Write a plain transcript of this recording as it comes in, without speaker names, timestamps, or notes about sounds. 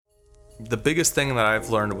The biggest thing that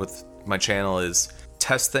I've learned with my channel is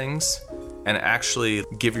test things and actually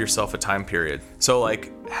give yourself a time period. So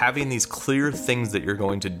like having these clear things that you're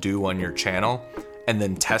going to do on your channel and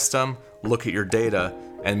then test them, look at your data,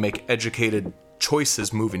 and make educated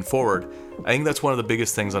choices moving forward. I think that's one of the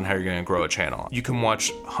biggest things on how you're going to grow a channel. You can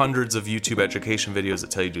watch hundreds of YouTube education videos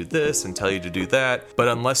that tell you to do this and tell you to do that, but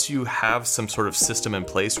unless you have some sort of system in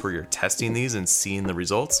place where you're testing these and seeing the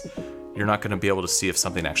results, you're not going to be able to see if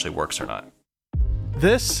something actually works or not.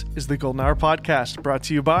 This is the Golden Hour Podcast, brought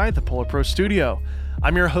to you by the Polar Pro Studio.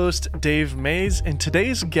 I'm your host, Dave Mays, and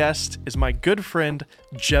today's guest is my good friend,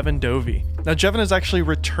 Jevin Dovey. Now, Jevin is actually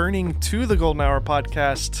returning to the Golden Hour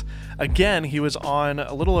Podcast again. He was on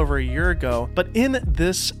a little over a year ago, but in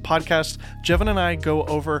this podcast, Jevin and I go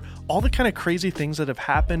over all the kind of crazy things that have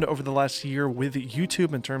happened over the last year with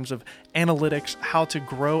YouTube in terms of analytics, how to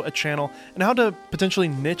grow a channel, and how to potentially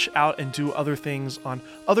niche out and do other things on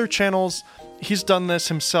other channels. He's done this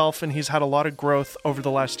himself, and he's had a lot of growth over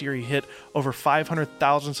the last year. He hit over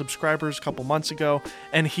 500,000 subscribers a couple months ago,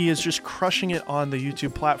 and he is just crushing it on the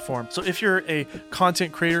YouTube platform. So if you're a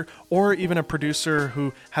content creator or even a producer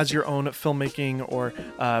who has your own filmmaking or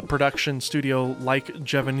production studio like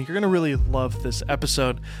Jevin, you're going to really love this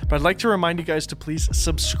episode. But I'd like to remind you guys to please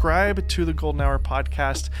subscribe to the Golden Hour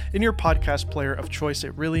Podcast in your podcast player of choice.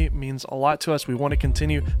 It really means a lot to us. We want to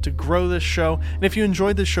continue to grow this show. And if you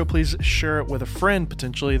enjoyed this show, please share it with a friend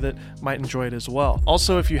potentially that might enjoy it as well.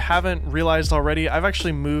 Also, if you haven't realized already, I've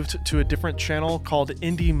actually moved to a different channel called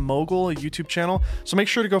Indie Mogul, a YouTube channel. So make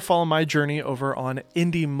sure to go follow my journey over on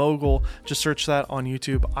Indie Mogul. Just search that on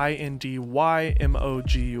YouTube, INDYMOGUL.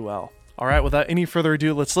 All right, without any further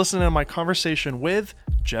ado, let's listen to my conversation with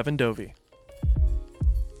Jevin Dovey.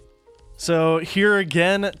 So here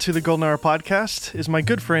again to the Golden Hour Podcast is my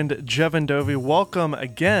good friend, Jevin Dovey. Welcome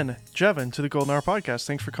again, Jevin, to the Golden Hour Podcast.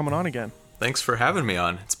 Thanks for coming on again. Thanks for having me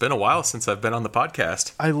on. It's been a while since I've been on the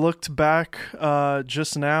podcast. I looked back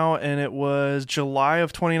just now, and it was July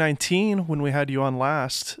of 2019 when we had you on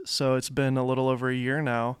last. So it's been a little over a year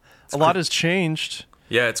now. A lot has changed.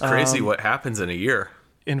 Yeah, it's crazy what happens in a year.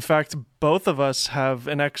 In fact, both of us have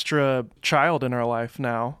an extra child in our life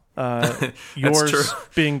now. Yours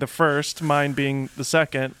being the first, mine being the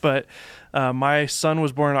second. But my son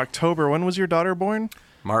was born in October. When was your daughter born?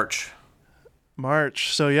 March.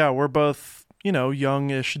 So yeah, we're both,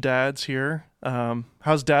 youngish dads here.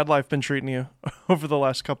 How's dad life been treating you over the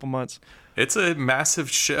last couple months? It's a massive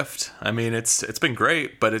shift. I mean, it's been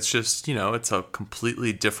great, but it's just, it's a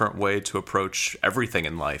completely different way to approach everything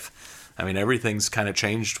in life. I mean, everything's kind of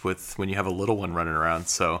changed with when you have a little one running around.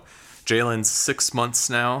 So Jalen's 6 months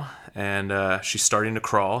now, and she's starting to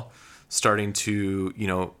crawl, starting to,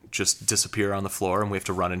 just disappear on the floor, and we have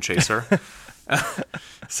to run and chase her.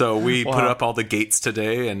 So we put up all the gates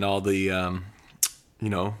today and all the,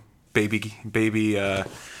 baby,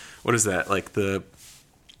 what is that? Like the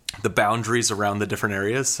boundaries around the different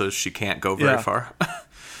areas so she can't go very far.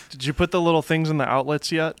 Did you put the little things in the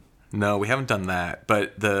outlets yet? No, we haven't done that.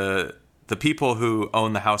 But the people who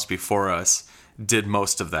own the house before us did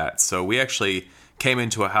most of that. So we actually came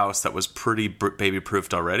into a house that was pretty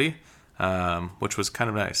baby-proofed already, which was kind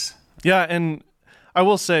of nice. Yeah, and I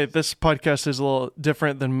will say this podcast is a little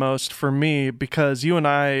different than most for me because you and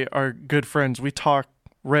I are good friends. We talk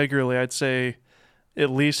regularly. I'd say at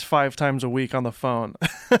least 5 times a week on the phone.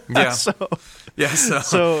 Yeah.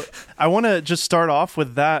 So I want to just start off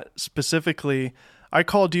with that specifically. I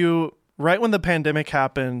called you right when the pandemic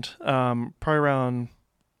happened, probably around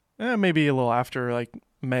maybe a little after, like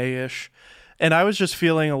May-ish. And I was just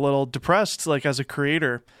feeling a little depressed, like as a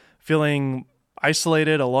creator, feeling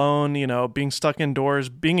isolated, alone, being stuck indoors.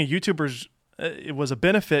 Being a YouTuber, it was a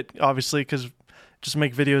benefit, obviously, because just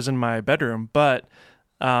make videos in my bedroom. But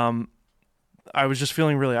I was just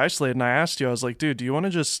feeling really isolated, and I asked you, I was like, dude, do you want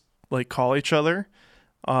to just like call each other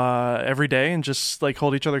every day and just like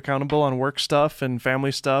hold each other accountable on work stuff and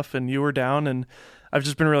family stuff? And you were down, and I've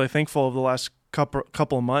just been really thankful over the last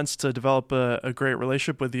couple of months to develop a great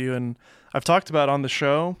relationship with you. And I've talked about on the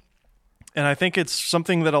show, and I think it's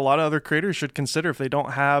something that a lot of other creators should consider if they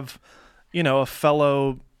don't have, a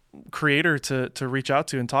fellow creator to reach out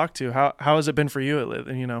to and talk to. How has it been for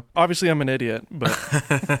you? Obviously I'm an idiot, but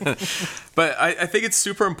but I think it's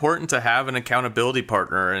super important to have an accountability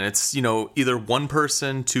partner, and it's, either one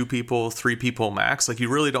person, 2 people, 3 people max. Like, you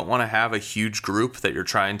really don't want to have a huge group that you're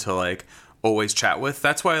trying to like always chat with.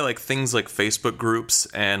 That's why like things like Facebook groups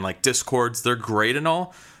and like Discords, they're great and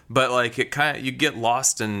all, but like you get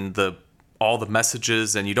lost in all the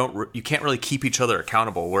messages, and you can't really keep each other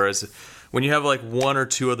accountable. Whereas when you have like one or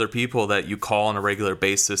two other people that you call on a regular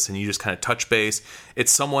basis and you just kind of touch base,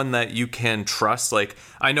 it's someone that you can trust. Like,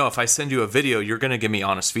 I know if I send you a video, you're going to give me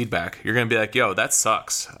honest feedback. You're going to be like, yo, that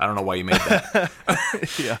sucks. I don't know why you made that.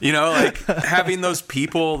 Yeah. You know, like having those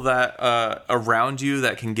people that around you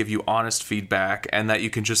that can give you honest feedback and that you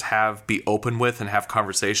can just be open with and have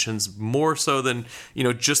conversations more so than, you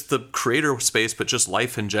know, just the creator space, but just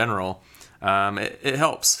life in general. It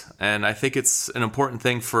helps. And I think it's an important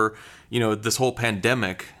thing for, you know, this whole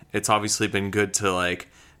pandemic. It's obviously been good to like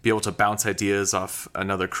be able to bounce ideas off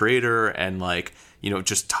another creator and like, you know,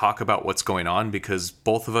 just talk about what's going on, because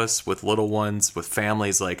both of us with little ones, with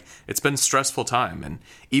families, like it's been a stressful time. And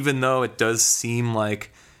even though it does seem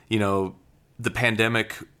like, you know, the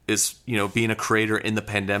pandemic is, you know, being a creator in the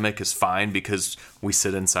pandemic is fine because we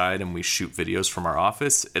sit inside and we shoot videos from our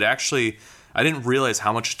office, it actually, I didn't realize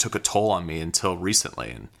how much it took a toll on me until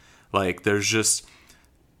recently. And like, there's just,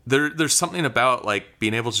 there's something about like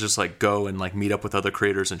being able to just like go and like meet up with other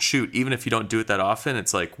creators and shoot, even if you don't do it that often.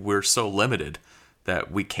 It's like, we're so limited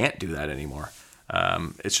that we can't do that anymore.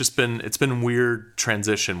 It's been weird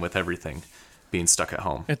transition with everything being stuck at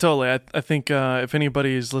home. Totally. I think if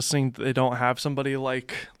anybody is listening, they don't have somebody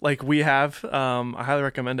like we have, I highly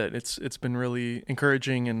recommend it. It's been really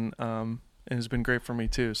encouraging and it's been great for me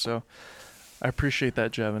too. So I appreciate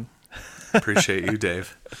that, Jevin. Appreciate you,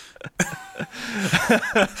 Dave.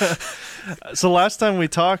 So last time we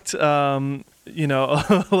talked, you know, a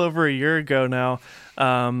little over a year ago now,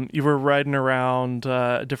 you were riding around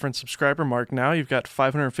a different subscriber mark. Now you've got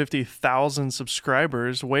 550,000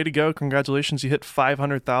 subscribers. Way to go. Congratulations. You hit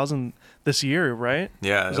 500,000 this year, right?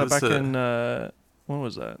 Yeah. Was that back in, when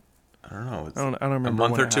was that? I don't know. I don't remember. A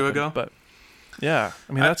month or two ago? But yeah,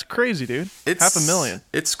 I mean, that's crazy, dude. It's 500,000.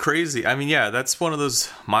 It's crazy. I mean, yeah, that's one of those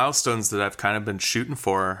milestones that I've kind of been shooting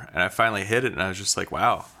for, and I finally hit it, and I was just like,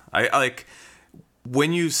 wow. I like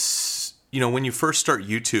when you know, when you first start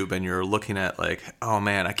YouTube and you're looking at like, oh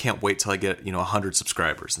man, I can't wait till I get, you know, 100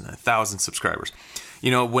 subscribers and 1,000 subscribers. You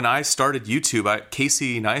know, when I started YouTube,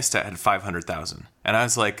 Casey Neistat had 500,000, and I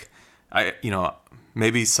was like, you know,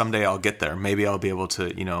 maybe someday I'll get there. Maybe I'll be able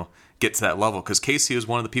to, you know, get to that level, because Casey is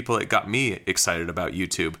one of the people that got me excited about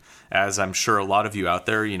YouTube, as I'm sure a lot of you out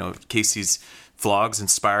there, you know, Casey's vlogs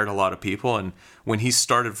inspired a lot of people. And when he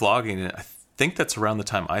started vlogging, I think that's around the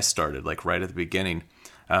time I started, like right at the beginning.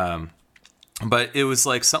 But it was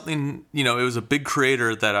like something, you know, it was a big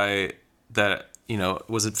creator that, you know,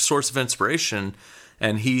 was a source of inspiration,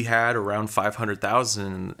 and he had around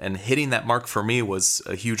 500,000, and hitting that mark for me was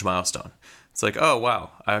a huge milestone. It's like, oh wow,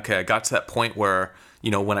 okay, I got to that point where, you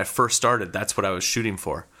know, when I first started, that's what I was shooting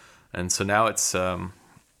for. And so now it's, you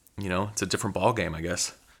know, it's a different ball game, I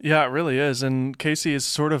guess. Yeah, it really is. And Casey is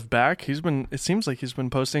sort of back. It seems like he's been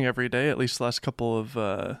posting every day, at least the last couple of,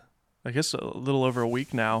 I guess a little over a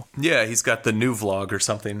week now. Yeah, he's got the new vlog or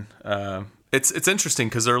something. It's interesting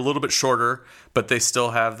because they're a little bit shorter, but they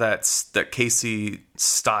still have that Casey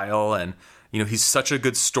style. And, you know, he's such a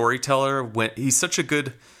good storyteller when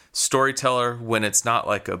it's not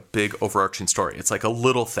like a big overarching story. It's like a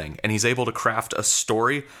little thing, and he's able to craft a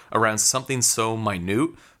story around something so minute,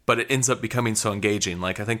 but it ends up becoming so engaging.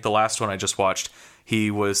 Like I think the last one I just watched,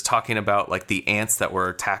 he was talking about like the ants that were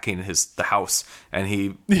attacking the house, and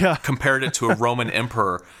he compared it to a Roman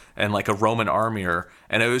emperor and like a Roman army.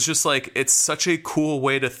 And it was just like, it's such a cool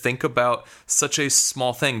way to think about such a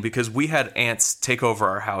small thing, because we had ants take over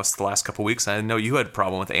our house the last couple of weeks. And I know you had a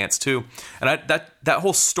problem with ants too. And that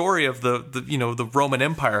whole story of the you know, the Roman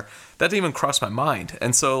Empire, that didn't even cross my mind.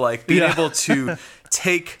 And so like being able to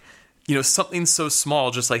take, you know, something so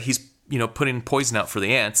small, just like he's, you know, putting poison out for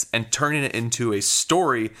the ants and turning it into a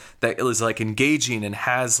story that is like engaging and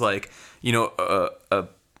has like, you know,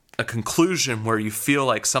 a conclusion where you feel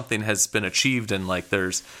like something has been achieved, and like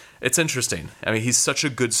it's interesting. I mean, he's such a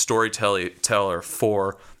good storyteller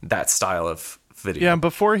for that style of video. Yeah, and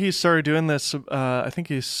before he started doing this, I think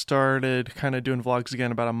he started kind of doing vlogs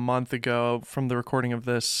again about a month ago from the recording of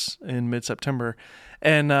this in mid-September.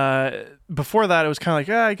 And before that, it was kind of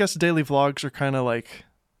like, I guess daily vlogs are kind of like,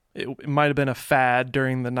 it might have been a fad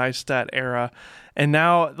during the Neistat era. And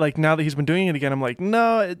now that he's been doing it again, I'm like,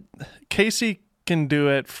 no, Casey can do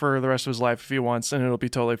it for the rest of his life if he wants, and it'll be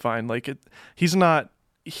totally fine. Like he's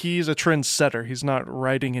a trend setter. He's not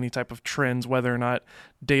writing any type of trends, whether or not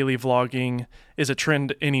daily vlogging is a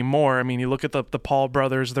trend anymore. I mean, you look at the Paul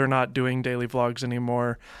brothers, they're not doing daily vlogs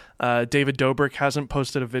anymore. David Dobrik hasn't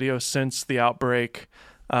posted a video since the outbreak.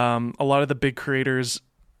 A lot of the big creators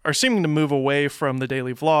are seeming to move away from the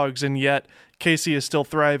daily vlogs, and yet Casey is still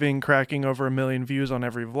thriving, cracking over 1 million views on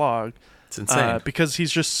every vlog. It's insane. because he's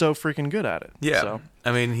just so freaking good at it. Yeah. So.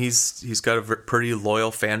 I mean, he's got a pretty loyal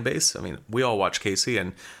fan base. I mean, we all watch Casey,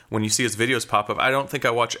 and when you see his videos pop up, I don't think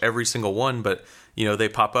I watch every single one, but, they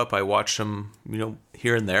pop up. I watch them,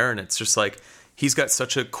 here and there, and it's just like, he's got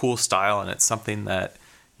such a cool style, and it's something that,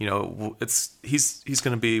 he's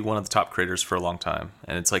going to be one of the top creators for a long time.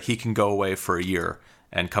 And it's like he can go away for a year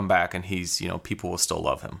and come back, and he's, people will still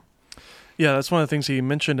love him. Yeah, that's one of the things he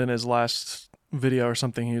mentioned in his last video or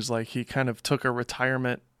something. He was like, he kind of took a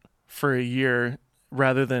retirement for a year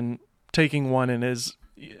rather than taking one in his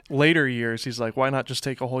later years. He's like, why not just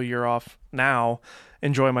take a whole year off now,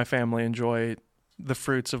 enjoy my family, enjoy the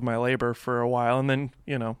fruits of my labor for a while, and then,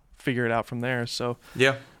 figure it out from there. So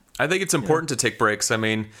yeah. I think it's important to take breaks. I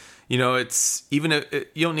mean, it's even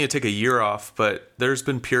you don't need to take a year off, but there's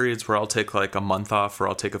been periods where I'll take like a month off, or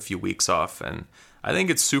I'll take a few weeks off. And I think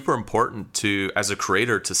it's super important to, as a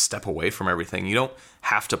creator, to step away from everything. You don't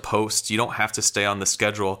have to post. You don't have to stay on the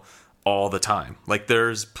schedule all the time. Like,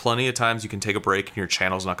 there's plenty of times you can take a break and your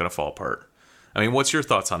channel's not going to fall apart. I mean, what's your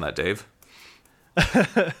thoughts on that, Dave?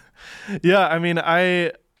 Yeah, I mean,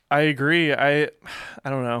 I agree. I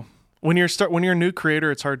don't know. When you're a new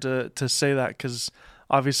creator, it's hard to say that, because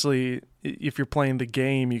obviously if you're playing the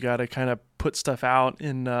game, you got to kind of put stuff out,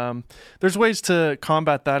 and there's ways to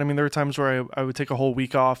combat that. I mean, there were times where I would take a whole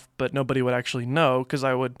week off, but nobody would actually know, because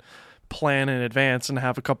I would plan in advance and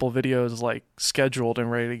have a couple of videos like scheduled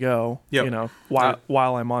and ready to go. Yep.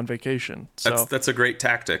 While I'm on vacation. So that's a great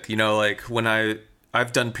tactic. Like when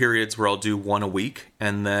I've done periods where I'll do one a week,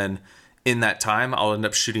 and then in that time, I'll end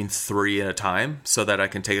up shooting 3 at a time so that I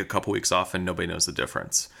can take a couple weeks off and nobody knows the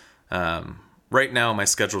difference. Right now, my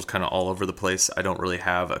schedule's kind of all over the place. I don't really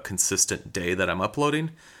have a consistent day that I'm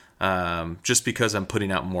uploading, just because I'm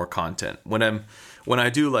putting out more content. When I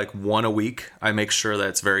do like one a week, I make sure that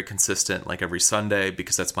it's very consistent, like every Sunday,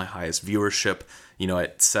 because that's my highest viewership,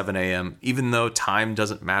 at 7 a.m. Even though time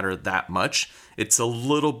doesn't matter that much, it's a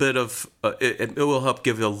little bit of, it will help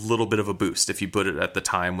give you a little bit of a boost if you put it at the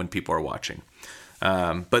time when people are watching.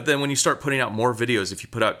 But then when you start putting out more videos, if you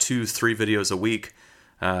put out 2-3 videos a week,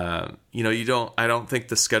 I don't think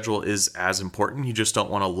the schedule is as important. You just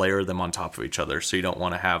don't want to layer them on top of each other. So you don't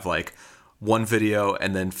want to have like one video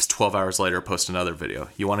and then 12 hours later post another video.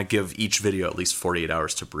 You want to give each video at least 48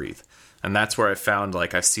 hours to breathe. And that's where I found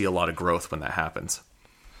like I see a lot of growth when that happens.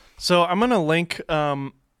 So I'm going to link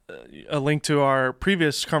a link to our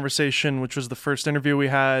previous conversation, which was the first interview we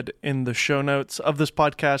had, in the show notes of this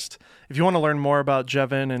podcast. If you want to learn more about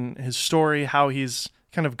Jevin and his story, how he's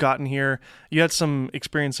kind of gotten here. You had some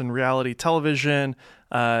experience in reality television,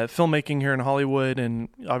 filmmaking here in Hollywood, and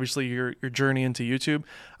obviously your journey into YouTube.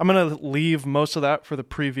 I'm going to leave most of that for the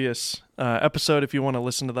previous episode. If you want to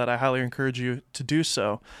listen to that, I highly encourage you to do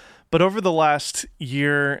so. But over the last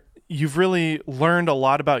year, you've really learned a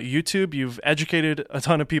lot about YouTube. You've educated a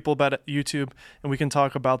ton of people about YouTube, and we can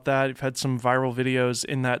talk about that. You've had some viral videos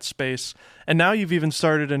in that space. And now you've even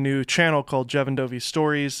started a new channel called Jevin Dovey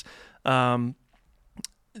Stories.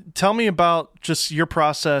 Tell me about just your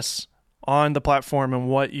process on the platform and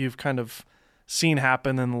what you've kind of seen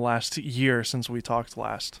happen in the last year since we talked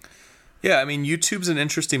last. Yeah, I mean, YouTube's an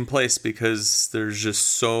interesting place because there's just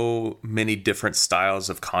so many different styles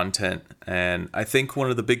of content. And I think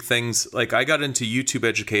one of the big things, like I got into YouTube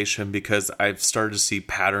education because I've started to see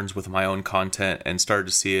patterns with my own content and started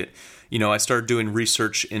to see it. I started doing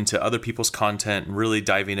research into other people's content and really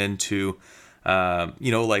diving into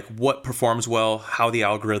like what performs well, how the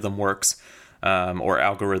algorithm works, or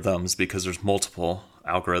algorithms, because there's multiple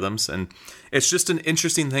algorithms, and it's just an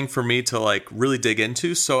interesting thing for me to like really dig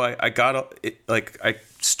into. So I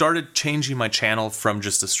started changing my channel from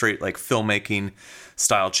just a straight like filmmaking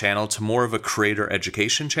style channel to more of a creator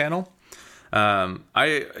education channel.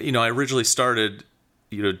 I originally started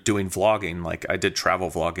doing vlogging, like I did travel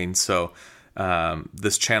vlogging, so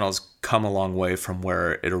this channel's come a long way from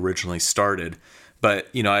where it originally started. But,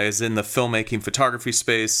 I was in the filmmaking photography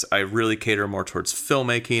space. I really cater more towards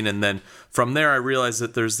filmmaking. And then from there, I realized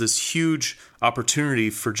that there's this huge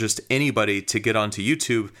opportunity for just anybody to get onto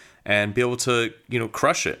YouTube and be able to,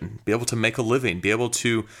 crush it, and be able to make a living, be able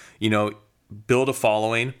to, build a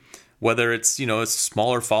following, whether it's, a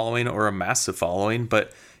smaller following or a massive following.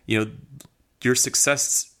 But, your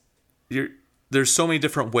success, there's so many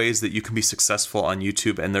different ways that you can be successful on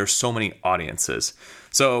YouTube, and there's so many audiences.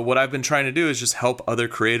 So what I've been trying to do is just help other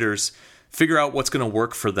creators figure out what's going to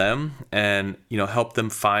work for them, and help them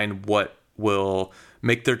find what will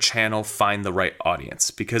make their channel find the right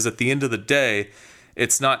audience. Because at the end of the day,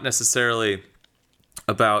 it's not necessarily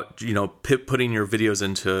about putting your videos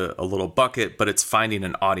into a little bucket, but it's finding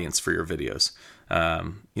an audience for your videos.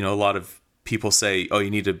 A lot of people say, oh,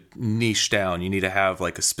 you need to niche down. You need to have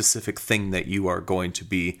like a specific thing that you are going to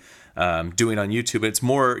be doing on YouTube. It's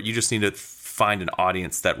more, you just need to find an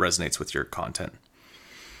audience that resonates with your content.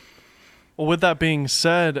 Well, with that being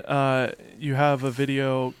said, you have a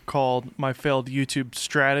video called My Failed YouTube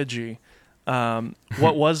Strategy.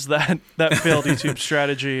 What was that failed YouTube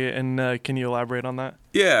strategy, and can you elaborate on that?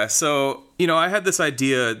 Yeah, so, I had this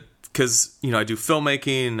idea because, I do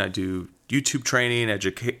filmmaking, I do YouTube training,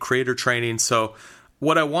 creator training. So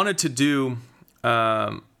what I wanted to do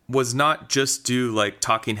was not just do like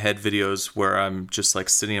talking head videos where I'm just like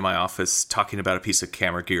sitting in my office talking about a piece of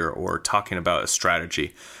camera gear or talking about a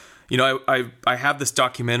strategy. I have this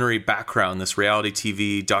documentary background, this reality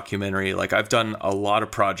TV documentary. Like I've done a lot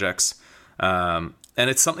of projects, and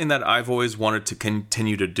it's something that I've always wanted to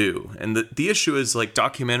continue to do. And the issue is like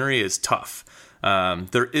documentary is tough.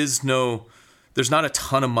 There's not a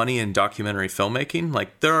ton of money in documentary filmmaking.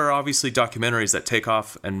 Like there are obviously documentaries that take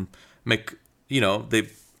off and make, they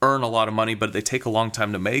earn a lot of money, but they take a long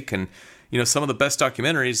time to make. And, some of the best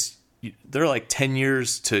documentaries, they're like 10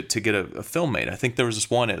 years to get a film made. I think there was this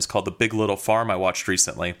one, it was called The Big Little Farm I watched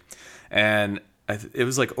recently. And it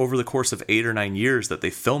was like over the course of 8 or 9 years that they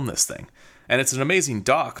filmed this thing. And it's an amazing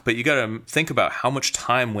doc, but you got to think about how much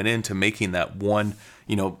time went into making that one,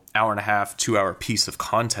 hour and a half, 2 hour piece of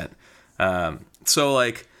content. So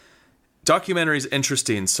like documentary is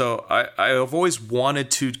interesting. So I've always wanted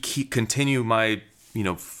to continue my,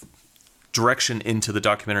 direction into the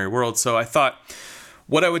documentary world. So I thought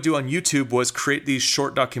what I would do on YouTube was create these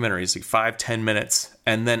short documentaries, like 5-10 minutes.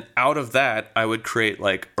 And then out of that, I would create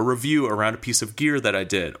like a review around a piece of gear that I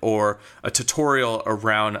did, or a tutorial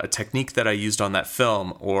around a technique that I used on that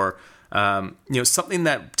film, or something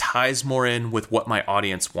that ties more in with what my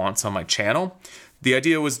audience wants on my channel. The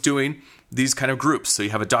idea was doing these kind of groups. So you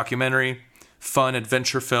have a documentary, fun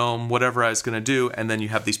adventure film, whatever I was going to do. And then you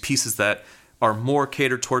have these pieces that are more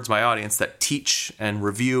catered towards my audience that teach and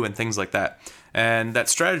review and things like that. And that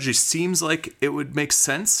strategy seems like it would make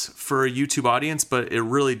sense for a YouTube audience, but it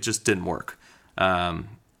really just didn't work.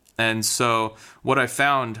 And so what I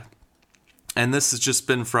found, and this has just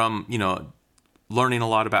been from, learning a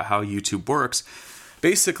lot about how YouTube works.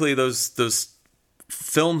 Basically, those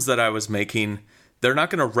films that I was making, they're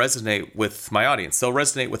not going to resonate with my audience. They'll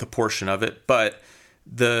resonate with a portion of it, but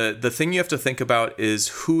the thing you have to think about is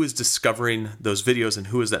who is discovering those videos and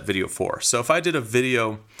who is that video for. So if I did a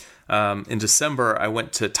video in December, I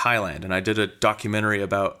went to Thailand and I did a documentary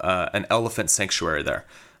about an elephant sanctuary there.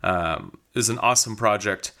 It was an awesome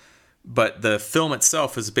project, but the film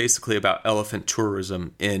itself is basically about elephant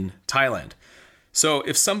tourism in Thailand. So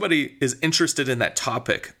if somebody is interested in that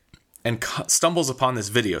topic and stumbles upon this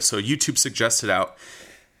video, so YouTube suggests it out,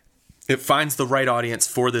 it finds the right audience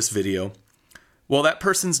for this video, well, that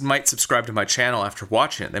person might subscribe to my channel after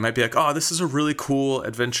watching it. They might be like, oh, this is a really cool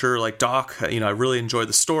adventure, like doc. I really enjoy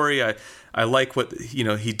the story. I like what,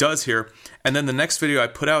 he does here. And then the next video I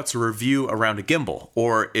put out is a review around a gimbal,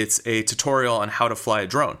 or it's a tutorial on how to fly a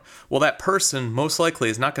drone. Well, that person most likely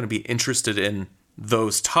is not going to be interested in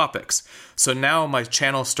those topics. So now my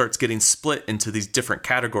channel starts getting split into these different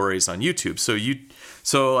categories on YouTube.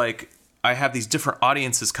 So I have these different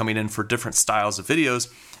audiences coming in for different styles of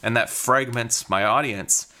videos, and that fragments my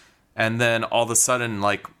audience. And then all of a sudden,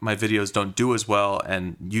 like, my videos don't do as well,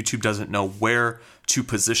 and YouTube doesn't know where to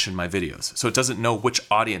position my videos. So it doesn't know which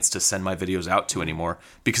audience to send my videos out to anymore,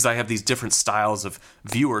 because I have these different styles of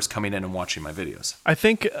viewers coming in and watching my videos. I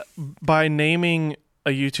think by naming a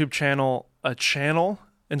YouTube channel a channel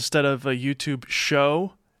instead of a YouTube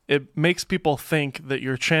show, it makes people think that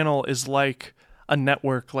your channel is like a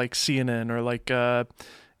network like CNN or like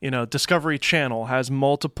Discovery Channel has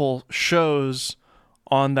multiple shows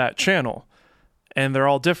on that channel, and they're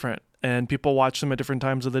all different, and people watch them at different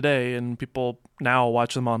times of the day, and people now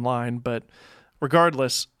watch them online. But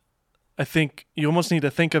regardless, I think you almost need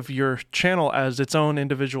to think of your channel as its own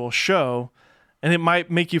individual show, and it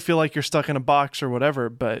might make you feel like you're stuck in a box or whatever,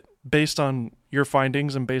 but based on your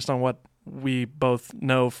findings and based on what we both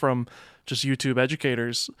know from just YouTube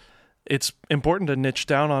educators, it's important to niche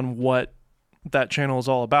down on what that channel is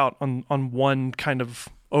all about on one kind of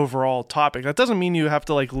overall topic. That doesn't mean you have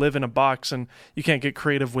to like live in a box and you can't get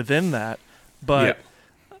creative within that. But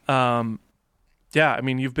I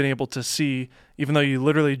mean, you've been able to see, even though you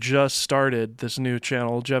literally just started this new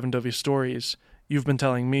channel, Jevin Dovey Stories, you've been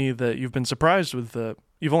telling me that you've been surprised with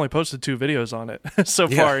you've only posted 2 videos on it so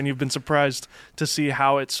far, and you've been surprised to see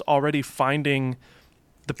how it's already finding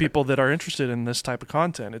the people that are interested in this type of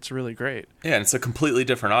content. It's really great. Yeah, and it's a completely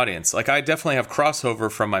different audience. Like, I definitely have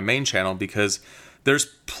crossover from my main channel because there's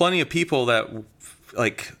plenty of people that,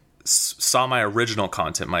 like, saw my original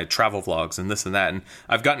content, my travel vlogs and this and that, and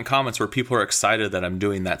I've gotten comments where people are excited that I'm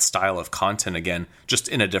doing that style of content again, just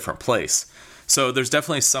in a different place. So there's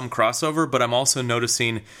definitely some crossover, but I'm also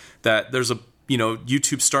noticing that there's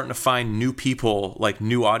YouTube's starting to find new people, like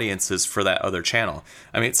new audiences for that other channel.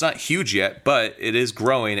 I mean, it's not huge yet, but it is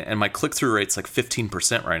growing, and my click-through rate's like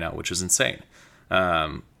 15% right now, which is insane.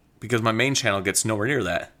 Because my main channel gets nowhere near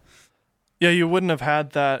that. Yeah, you wouldn't have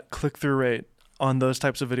had that click-through rate on those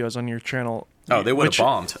types of videos on your channel. Oh, they would have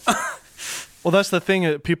bombed. Well, that's the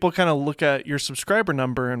thing. People kind of look at your subscriber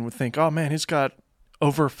number and would think, oh man, he's got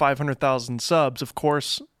over 500,000 subs. Of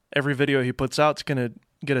course, every video he puts out is going to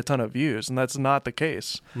get a ton of views, and that's not the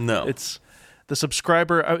case. No. It's the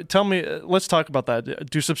subscriber. Tell me, let's talk about that.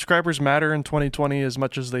 Do subscribers matter in 2020 as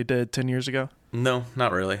much as they did 10 years ago? No,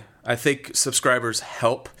 not really. I think subscribers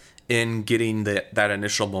help in getting that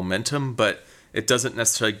initial momentum, but it doesn't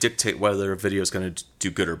necessarily dictate whether a video is going to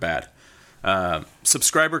do good or bad.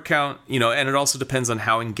 Subscriber count, and it also depends on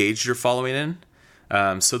how engaged you're following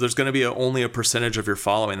in. So there's going to be only a percentage of your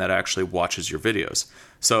following that actually watches your videos.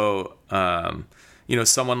 So,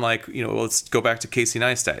 someone like, let's go back to Casey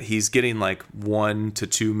Neistat. He's getting like 1 to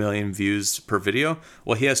 2 million views per video.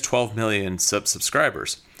 Well, he has 12 million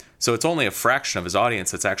subscribers. So it's only a fraction of his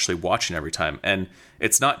audience that's actually watching every time. And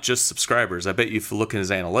it's not just subscribers. I bet you if you look at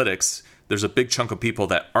his analytics, there's a big chunk of people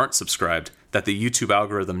that aren't subscribed that the YouTube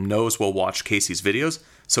algorithm knows will watch Casey's videos.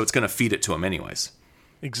 So it's going to feed it to him anyways.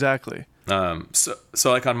 Exactly. So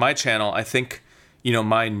like on my channel, I think,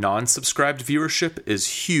 my non-subscribed viewership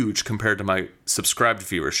is huge compared to my subscribed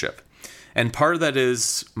viewership. And part of that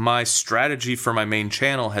is my strategy for my main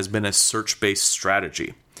channel has been a search-based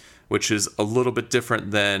strategy, which is a little bit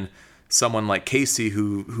different than someone like Casey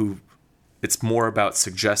who it's more about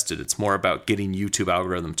suggested. It's more about getting YouTube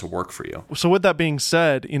algorithm to work for you. So with that being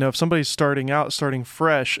said, if somebody's starting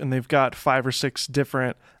fresh and they've got 5 or 6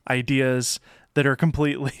 different ideas that are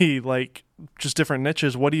completely like just different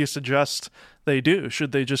niches, what do you suggest they do?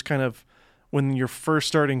 Should they just kind of, when you're first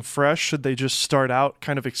starting fresh, should they just start out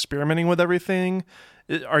kind of experimenting with everything?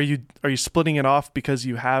 Are you splitting it off because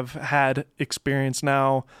you have had experience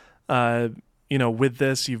now? With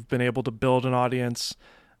this, you've been able to build an audience.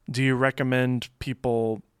 Do you recommend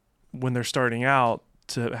people when they're starting out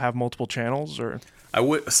to have multiple channels, or? I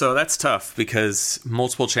would. So that's tough because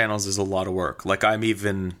multiple channels is a lot of work. Like I'm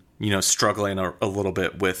even, struggling a little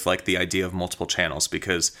bit with like the idea of multiple channels,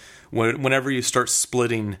 because whenever you start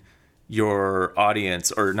splitting your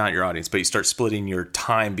audience, or not your audience, but you start splitting your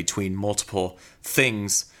time between multiple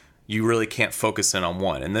things, you really can't focus in on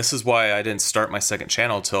one. And this is why I didn't start my second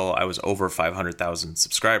channel till I was over 500,000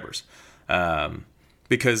 subscribers.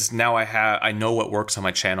 Because now I know what works on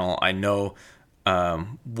my channel. I know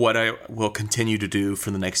what I will continue to do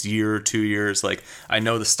for the next year or 2 years. Like I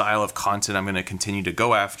know the style of content I'm going to continue to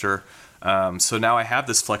go after. So now I have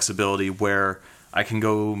this flexibility where I can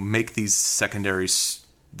go make these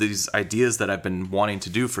ideas that I've been wanting to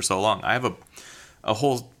do for so long. I have a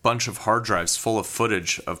whole bunch of hard drives full of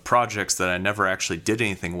footage of projects that I never actually did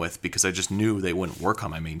anything with because I just knew they wouldn't work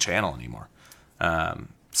on my main channel anymore.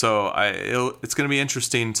 So it's going to be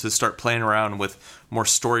interesting to start playing around with more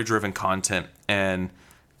story-driven content and,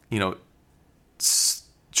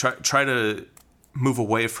 try to move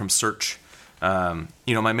away from search. My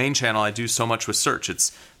main channel, I do so much with search.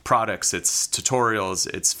 It's products, it's tutorials,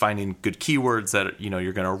 it's finding good keywords that,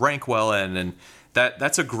 you're going to rank well in. And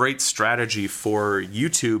that's a great strategy for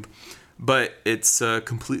YouTube, but it's a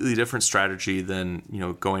completely different strategy than,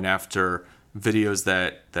 going after videos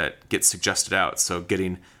that get suggested out. So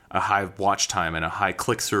getting a high watch time and a high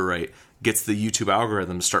click-through rate gets the YouTube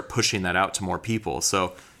algorithm to start pushing that out to more people.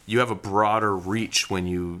 So you have a broader reach when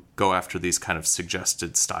you go after these kind of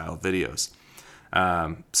suggested style videos.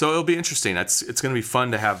 So it'll be interesting. It's going to be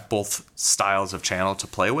fun to have both styles of channel to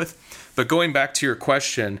play with. But going back to your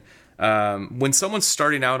question, when someone's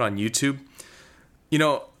starting out on YouTube,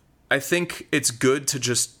 I think it's good to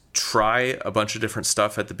just try a bunch of different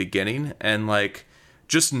stuff at the beginning and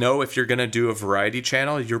just know if you're going to do a variety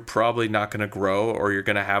channel, you're probably not going to grow, or you're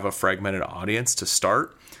going to have a fragmented audience to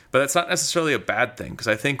start. But that's not necessarily a bad thing, because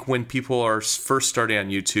I think when people are first starting on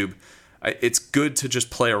YouTube, it's good to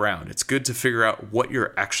just play around. It's good to figure out what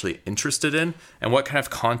you're actually interested in and what kind of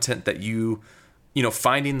content that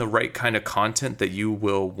finding the right kind of content that you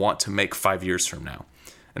will want to make 5 years from now.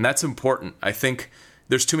 And that's important. I think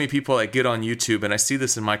there's too many people that get on YouTube, and I see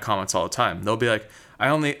this in my comments all the time. They'll be like, I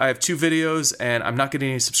have 2 videos and I'm not getting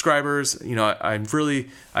any subscribers. I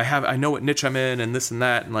know what niche I'm in and this and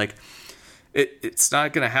that. And it's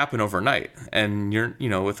not going to happen overnight. And you're,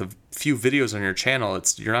 with a few videos on your channel,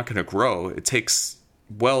 you're not going to grow. It takes,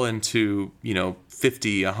 well into,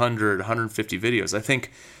 50, 100, 150 videos. I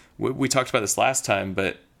think we talked about this last time,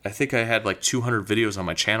 but I think I had like 200 videos on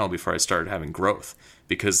my channel before I started having growth,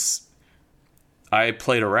 because I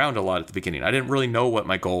played around a lot at the beginning. I didn't really know what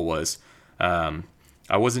my goal was.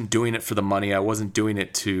 I wasn't doing it for the money. I wasn't doing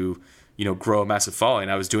it to, grow a massive following.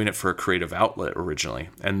 I was doing it for a creative outlet originally.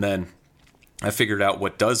 And then I figured out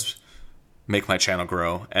what does make my channel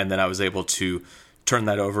grow. And then I was able to turn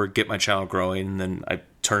that over, get my channel growing, and then I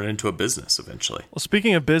turn it into a business eventually. Well,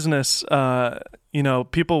 speaking of business,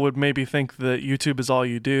 people would maybe think that YouTube is all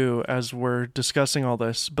you do as we're discussing all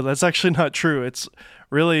this, but that's actually not true. It's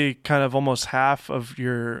really kind of almost half of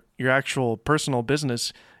your actual personal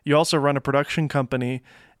business. You also run a production company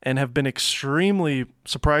and have been extremely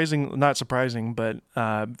not surprising, but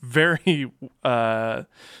very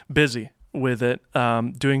busy with it,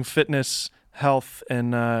 doing fitness, health,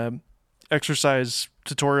 and exercise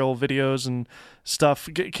tutorial videos and stuff.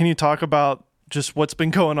 Can you talk about just what's been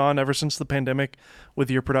going on ever since the pandemic with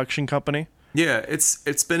your production company? Yeah,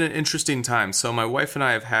 it's been an interesting time. So my wife and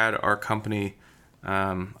I have had our company,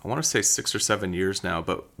 I want to say 6 or 7 years now,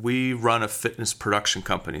 but we run a fitness production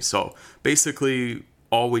company. So basically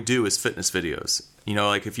all we do is fitness videos.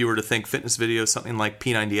 Like if you were to think fitness videos, something like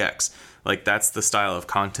P90X, like that's the style of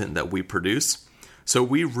content that we produce. So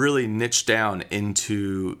we really niched down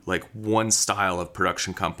into like one style of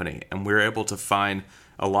production company, and we were able to find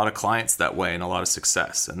a lot of clients that way and a lot of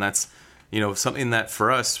success. And that's, something that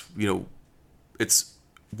for us,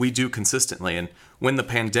 we do consistently. And when the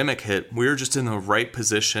pandemic hit, we were just in the right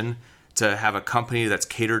position to have a company that's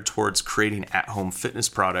catered towards creating at-home fitness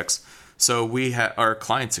products. So our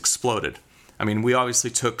clients exploded. I mean, we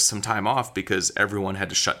obviously took some time off because everyone had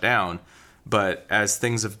to shut down. But as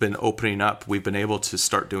things have been opening up, we've been able to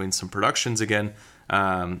start doing some productions again.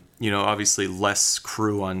 Obviously less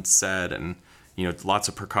crew on set and, lots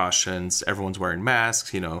of precautions. Everyone's wearing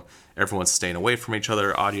masks, everyone's staying away from each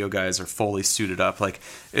other. Audio guys are fully suited up. Like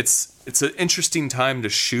it's an interesting time to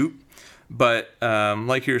shoot. But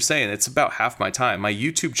like you were saying, it's about half my time. My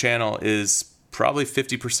YouTube channel is probably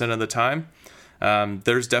 50% of the time.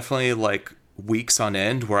 There's definitely like weeks on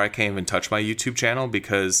end where I can't even touch my YouTube channel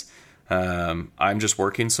because I'm just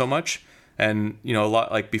working so much. And, a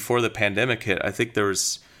lot like before the pandemic hit, I think there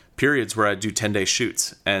was periods where I'd do 10-day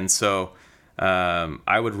shoots. And so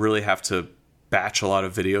I would really have to batch a lot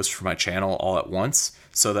of videos for my channel all at once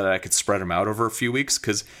so that I could spread them out over a few weeks.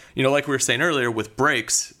 Because, like we were saying earlier with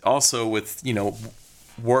breaks, also with,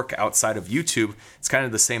 work outside of YouTube, it's kind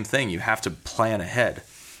of the same thing. You have to plan ahead.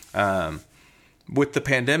 With the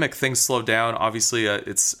pandemic, things slowed down. Obviously,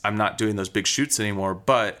 I'm not doing those big shoots anymore,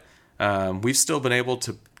 but we've still been able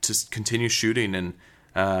to continue shooting, and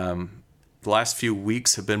the last few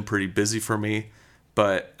weeks have been pretty busy for me.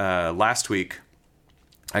 But last week,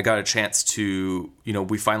 I got a chance to,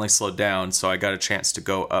 we finally slowed down, so I got a chance to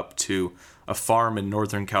go up to a farm in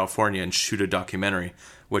Northern California and shoot a documentary,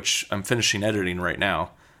 which I'm finishing editing right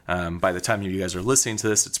now. By the time you guys are listening to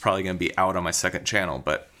this, it's probably going to be out on my second channel.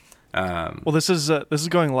 But well, this is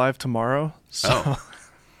going live tomorrow. So. Oh.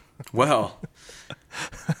 Well,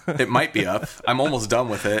 it might be up. I'm almost done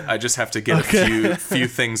with it. I just have to get a few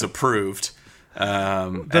things approved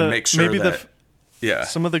and make sure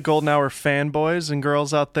some of the Golden Hour fanboys and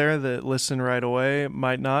girls out there that listen right away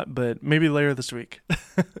might not, but maybe later this week.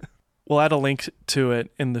 We'll add a link to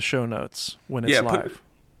it in the show notes when it's live.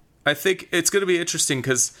 I think it's going to be interesting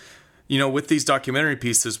because, with these documentary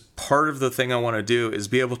pieces, part of the thing I want to do is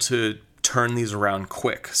be able to turn these around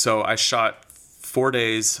quick. So I shot 4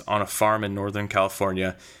 days on a farm in Northern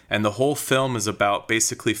California, and the whole film is about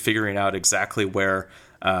basically figuring out exactly where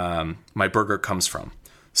my burger comes from.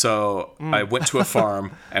 So I went to a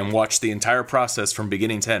farm and watched the entire process from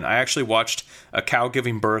beginning to end. I actually watched a cow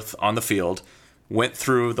giving birth on the field, went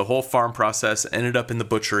through the whole farm process, ended up in the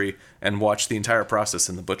butchery, and watched the entire process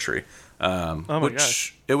in the butchery.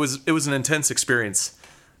 Gosh. It was an intense experience,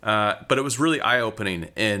 but it was really eye-opening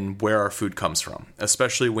in where our food comes from,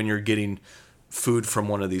 especially when you're getting food from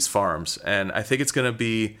one of these farms. And I think it's going to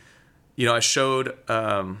be, I showed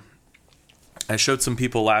some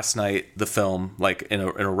people last night the film, like in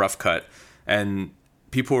a rough cut, and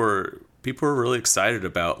people were really excited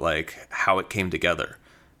about like how it came together.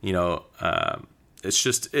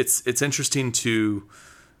 It's interesting to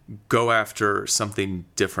go after something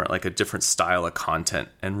different, like a different style of content,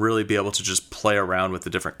 and really be able to just play around with the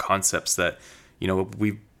different concepts that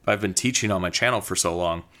I've been teaching on my channel for so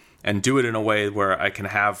long, and do it in a way where I can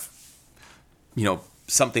have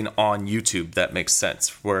something on YouTube that makes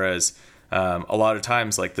sense. Whereas a lot of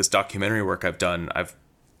times, like this documentary work I've done, I've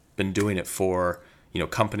been doing it for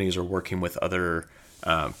companies are working with other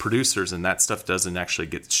producers, and that stuff doesn't actually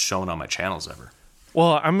get shown on my channels ever.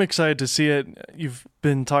 Well, I'm excited to see it. You've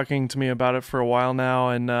been talking to me about it for a while now,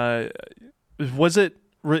 and is it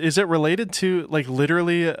related to like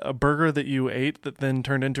literally a burger that you ate that then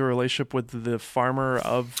turned into a relationship with the farmer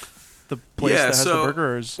of the place that has the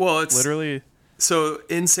burger? Or is it's literally so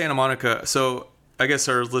in Santa Monica. So I guess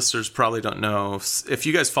our listeners probably don't know. If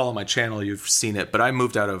you guys follow my channel, you've seen it. But I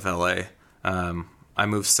moved out of LA. I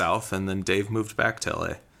moved south, and then Dave moved back to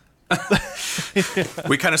LA.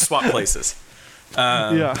 We kind of swapped places.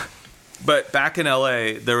 Yeah. But back in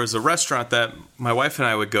LA, there was a restaurant that my wife and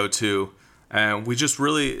I would go to, and we just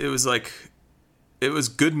really, it was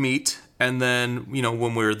good meat. And then,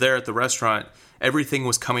 when we were there at the restaurant, everything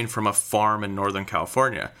was coming from a farm in Northern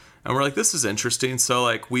California. And we're like, this is interesting. So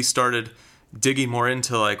like we started digging more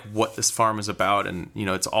into like what this farm is about. And,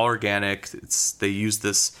 it's all organic. They use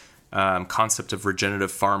this concept of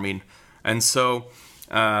regenerative farming. And so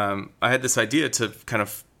I had this idea to kind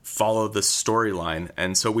of follow this storyline.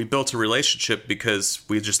 And so we built a relationship because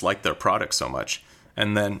we just liked their product so much.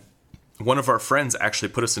 And then one of our friends actually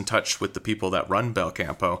put us in touch with the people that run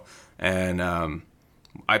Belcampo. And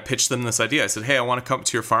I pitched them this idea. I said, hey, I want to come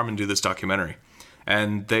to your farm and do this documentary.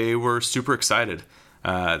 And they were super excited.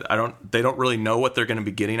 They don't really know what they're going to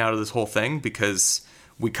be getting out of this whole thing, because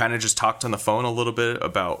we kind of just talked on the phone a little bit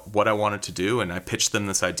about what I wanted to do, and I pitched them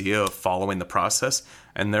this idea of following the process,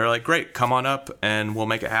 and they're like, great, come on up and we'll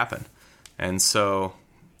make it happen. And so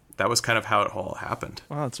that was kind of how it all happened.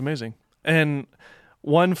 Wow, that's amazing. And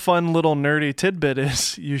one fun little nerdy tidbit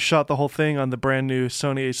is you shot the whole thing on the brand new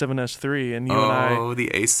Sony A7S III, and the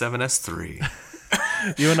A7S III.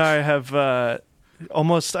 You and I have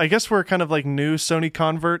almost, I guess we're kind of like new Sony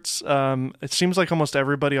converts. It seems like almost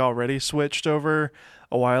everybody already switched over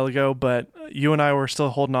a while ago, but you and I were still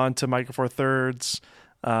holding on to Micro Four Thirds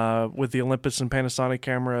with the Olympus and Panasonic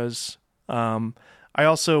cameras. I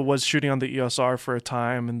also was shooting on the EOS R for a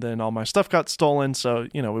time, and then all my stuff got stolen, so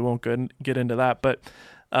we won't get into that. But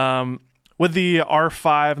with the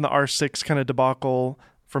R5 and the R6 kind of debacle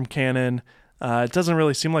from Canon, it doesn't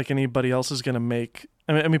really seem like anybody else is going to make.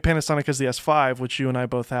 I mean, Panasonic has the S5, which you and I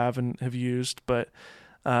both have and have used, but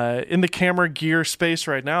in the camera gear space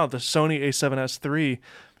right now, the Sony A7S III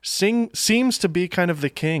seems to be kind of the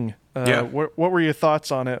king. Yeah. What were your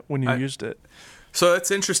thoughts on it when you used it? So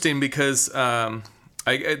that's interesting because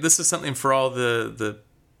this is something for all the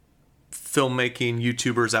filmmaking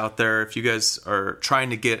YouTubers out there. If you guys are trying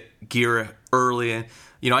to get gear early,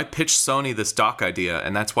 I pitched Sony this dock idea,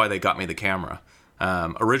 and that's why they got me the camera.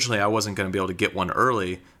 Originally, I wasn't going to be able to get one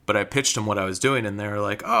early, but I pitched them what I was doing, and they were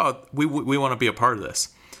like, "Oh, we want to be a part of this."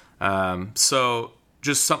 So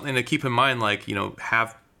just something to keep in mind, like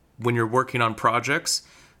have when you're working on projects,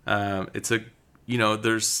 there's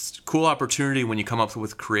cool opportunity when you come up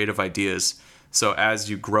with creative ideas. So as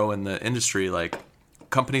you grow in the industry, like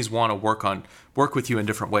companies want to work with you in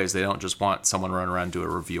different ways. They don't just want someone running around and do a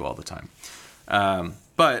review all the time.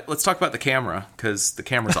 But let's talk about the camera, because the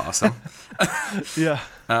camera's awesome. Yeah.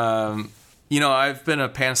 I've been a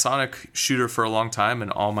Panasonic shooter for a long time,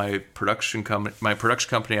 and all my production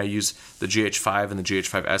company, I use the GH5 and the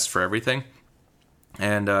GH5S for everything.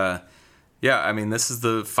 And this is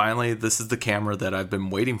the camera that I've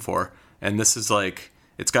been waiting for, and this is like,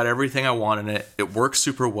 it's got everything I want in it. It works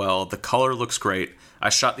super well. The color looks great. I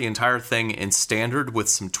shot the entire thing in standard with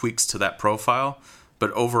some tweaks to that profile.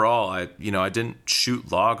 But overall, I didn't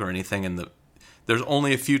shoot log or anything, and there's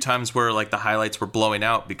only a few times where like the highlights were blowing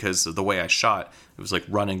out because of the way I shot. It was like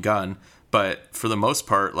run and gun. But for the most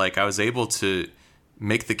part, like I was able to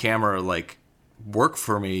make the camera like work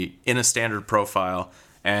for me in a standard profile,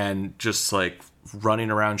 and just like running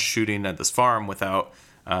around shooting at this farm without,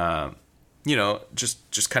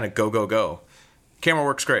 just kind of go. Camera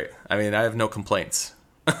works great. I mean, I have no complaints.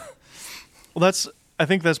 Well, I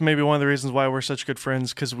think that's maybe one of the reasons why we're such good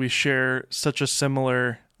friends, because we share such a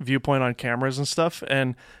similar viewpoint on cameras and stuff.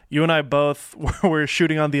 And you and I both were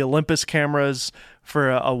shooting on the Olympus cameras for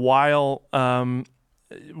a while,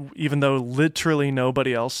 even though literally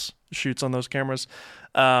nobody else shoots on those cameras.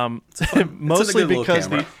 Mostly because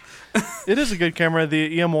it is a good camera.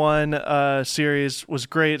 The EM1 series was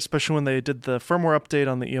great, especially when they did the firmware update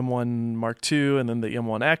on the EM1 Mark II and then the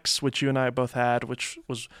EM1X, which you and I both had, which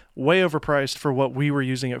was way overpriced for what we were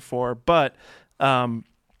using it for. But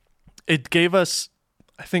it gave us,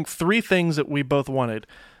 I think, three things that we both wanted: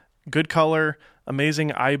 good color,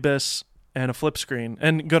 amazing IBIS, and a flip screen,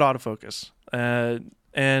 and good autofocus.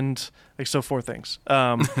 And like, so four things.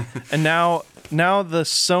 And now the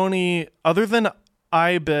Sony, other than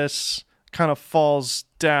IBIS, kind of falls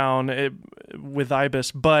down. with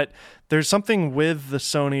IBIS, but there's something with the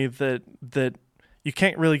Sony that you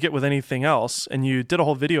can't really get with anything else. And you did a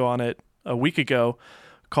whole video on it a week ago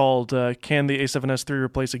called "Can the A7S III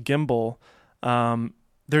Replace a Gimbal?"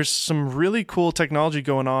 There's some really cool technology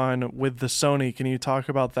going on with the Sony. Can you talk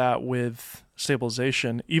about that with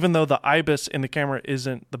stabilization, even though the IBIS in the camera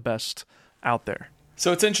isn't the best out there?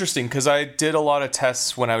 So it's interesting because I did a lot of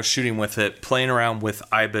tests when I was shooting with it, playing around with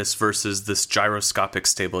IBIS versus this gyroscopic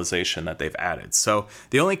stabilization that they've added. So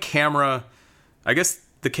the only camera, I guess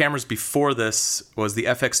the cameras before this was the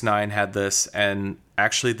FX9 had this, and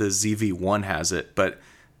actually the ZV-1 has it, but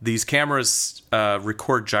these cameras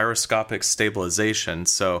record gyroscopic stabilization,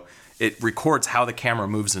 so it records how the camera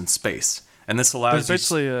moves in space. And this allows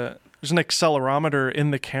there's an accelerometer in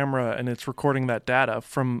the camera, and it's recording that data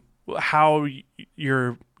from how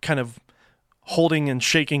you're kind of holding and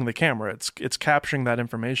shaking the camera. It's capturing that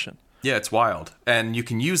information. Yeah, it's wild. And you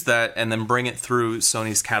can use that and then bring it through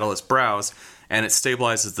Sony's Catalyst Browse, and it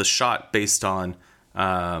stabilizes the shot based on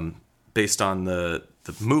the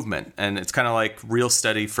movement. And it's kind of like Real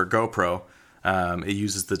Steady for GoPro. It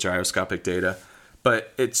uses the gyroscopic data.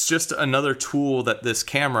 But it's just another tool that this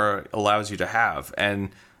camera allows you to have. And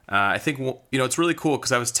I think, it's really cool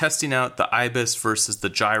because I was testing out the IBIS versus the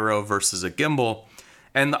gyro versus a gimbal.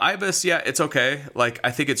 And the IBIS, yeah, it's okay. Like,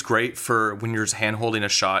 I think it's great for when you're just hand holding a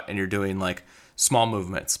shot and you're doing like small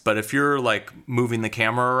movements. But if you're like moving the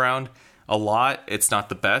camera around a lot, it's not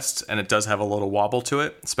the best. And it does have a little wobble to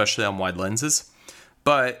it, especially on wide lenses.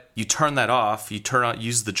 But you turn that off,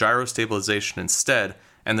 use the gyro stabilization instead,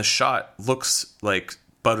 and the shot looks like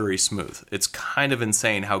buttery smooth. It's kind of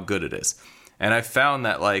insane how good it is. And I found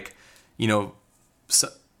that,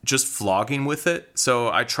 just vlogging with it.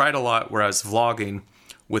 So I tried a lot where I was vlogging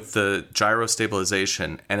with the gyro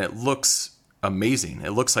stabilization, and it looks amazing.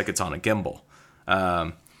 It looks like it's on a gimbal.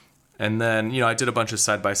 And then, I did a bunch of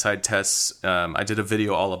side-by-side tests. I did a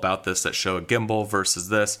video all about this that show a gimbal versus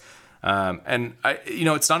this. And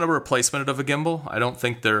it's not a replacement of a gimbal. I don't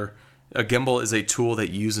think a gimbal is a tool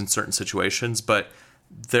that you use in certain situations, but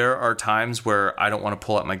there are times where I don't want to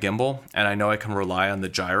pull out my gimbal and I know I can rely on the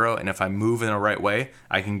gyro. And if I move in the right way,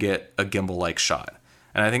 I can get a gimbal-like shot.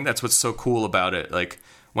 And I think that's what's so cool about it. Like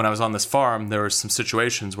when I was on this farm, there were some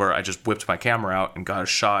situations where I just whipped my camera out and got a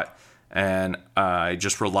shot, and I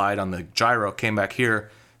just relied on the gyro, came back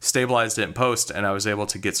here, stabilized it in post, and I was able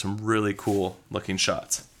to get some really cool looking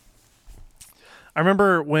shots. I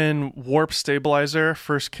remember when Warp Stabilizer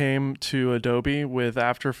first came to Adobe with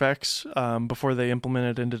After Effects, before they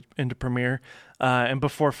implemented into Premiere, and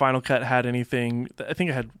before Final Cut had anything. I think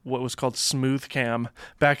it had what was called Smooth Cam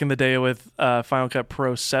back in the day with Final Cut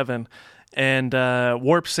Pro 7, and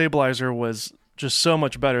Warp Stabilizer was just so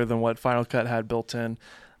much better than what Final Cut had built in.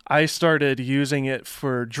 I started using it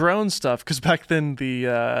for drone stuff because back then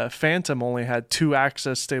the Phantom only had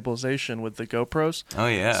 2-axis stabilization with the GoPros. Oh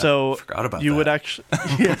yeah, so forgot about you that. would actually,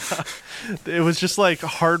 yeah, it was just like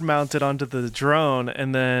hard mounted onto the drone,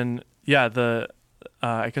 and then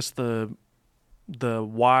I guess the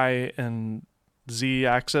Y and Z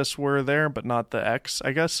axis were there, but not the X.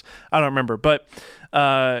 I guess I don't remember, but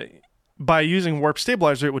by using Warp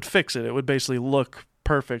Stabilizer, it would fix it. It would basically look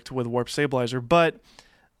perfect with Warp Stabilizer, but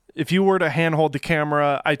if you were to handhold the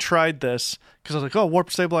camera, I tried this because I was like, oh,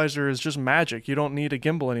 Warp Stabilizer is just magic. You don't need a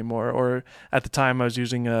gimbal anymore. Or at the time, I was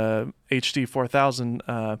using a HD 4000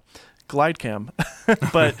 glide cam.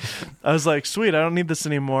 But I was like, sweet, I don't need this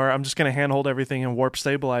anymore. I'm just going to handhold everything and Warp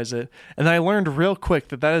Stabilize it. And then I learned real quick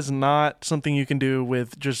that is not something you can do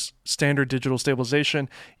with just standard digital stabilization,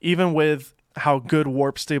 even with how good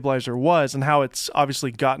Warp Stabilizer was and how it's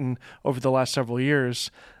obviously gotten over the last several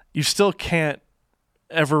years. You still can't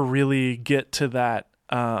ever really get to that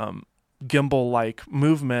gimbal-like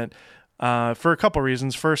movement for a couple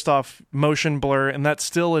reasons. First off, motion blur, and that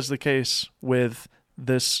still is the case with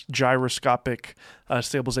this gyroscopic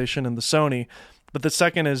stabilization in the Sony. But the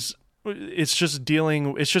second is it's just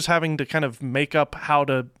having to kind of make up how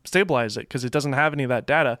to stabilize it because it doesn't have any of that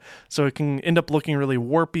data. So it can end up looking really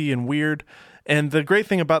warpy and weird. And the great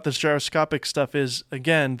thing about this gyroscopic stuff is,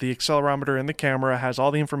 again, the accelerometer in the camera has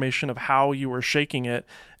all the information of how you were shaking it,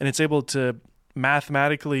 and it's able to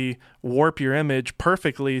mathematically warp your image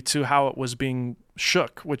perfectly to how it was being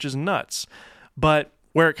shook, which is nuts. But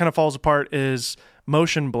where it kind of falls apart is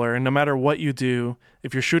motion blur, and no matter what you do,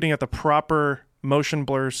 if you're shooting at the proper motion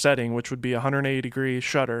blur setting, which would be 180-degree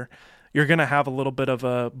shutter, you're going to have a little bit of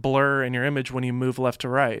a blur in your image when you move left to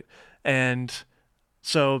right. And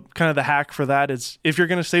so kind of the hack for that is if you're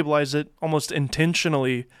going to stabilize it, almost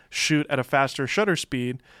intentionally shoot at a faster shutter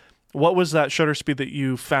speed What was that shutter speed that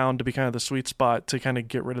you found to be kind of the sweet spot to kind of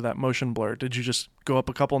get rid of that motion blur? Did you just go up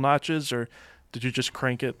a couple notches, or did you just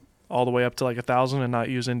crank it all the way up to like 1,000 and not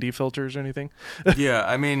use ND filters or anything? Yeah,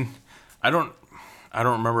 I mean, I don't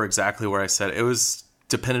remember exactly where I said it. It was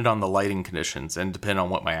dependent on the lighting conditions and dependent on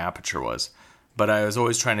what my aperture was. But I was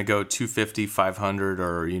always trying to go 250, 500,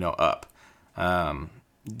 or up.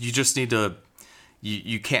 You just need to.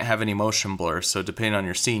 You can't have any motion blur, so depending on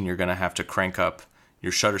your scene, you're going to have to crank up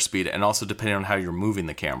your shutter speed, and also depending on how you're moving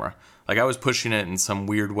the camera. Like I was pushing it in some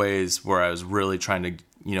weird ways where I was really trying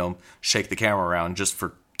to, shake the camera around just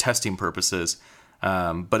for testing purposes.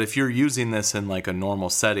 But if you're using this in like a normal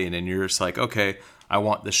setting and you're just like, okay, I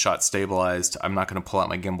want this shot stabilized, I'm not going to pull out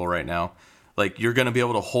my gimbal right now. Like you're going to be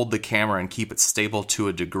able to hold the camera and keep it stable to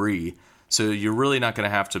a degree. So you're really not going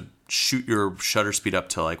to have to shoot your shutter speed up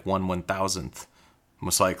to like 1/1000th,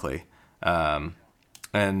 most likely. But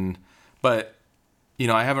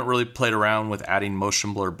I haven't really played around with adding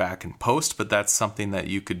motion blur back in post, but that's something that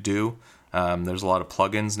you could do. There's a lot of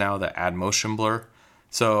plugins now that add motion blur.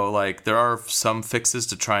 So like there are some fixes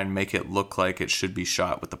to try and make it look like it should be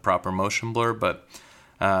shot with the proper motion blur, but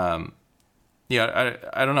I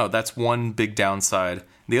don't know. That's one big downside.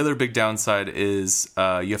 The other big downside is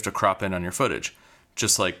you have to crop in on your footage.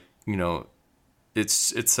 Just like,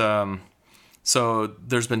 so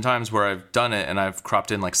there's been times where I've done it and I've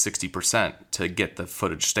cropped in like 60% to get the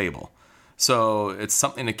footage stable. So it's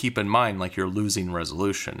something to keep in mind, like you're losing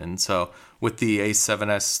resolution. And so with the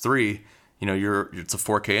A7S III, it's a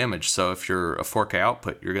 4K image. So if you're a 4K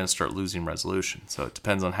output, you're going to start losing resolution. So it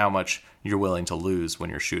depends on how much you're willing to lose when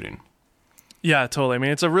you're shooting. Yeah, totally. I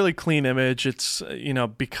mean, it's a really clean image. It's,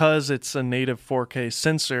 because it's a native 4K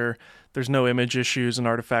sensor, there's no image issues and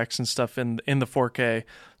artifacts and stuff in the 4K.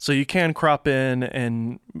 So you can crop in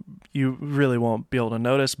and you really won't be able to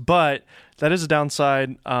notice, but that is a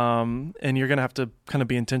downside. And you're going to have to kind of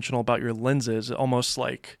be intentional about your lenses, it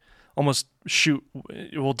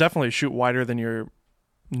will definitely shoot wider than you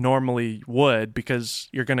normally would, because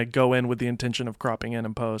you're going to go in with the intention of cropping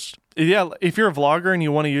in post. Yeah, if you're a vlogger and you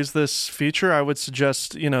want to use this feature, I would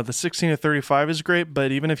suggest, the 16-35 is great,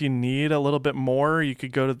 but even if you need a little bit more, you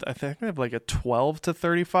could go to, I think I have like a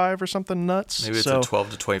 12-35 or something nuts. Maybe it's a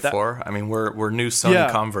 12-24. I mean, we're new Sony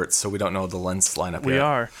converts, so we don't know the lens lineup yet. We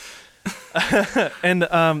are. And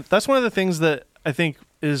that's one of the things that I think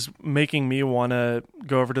is making me want to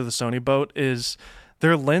go over to the Sony boat is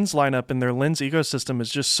their lens lineup and their lens ecosystem is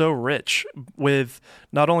just so rich, with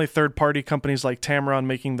not only third-party companies like Tamron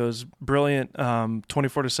making those brilliant 24-70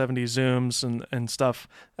 zooms and stuff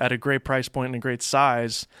at a great price point and a great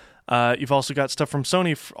size. You've also got stuff from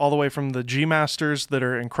Sony all the way from the G Masters that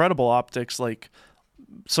are incredible optics, like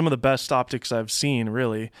some of the best optics I've seen,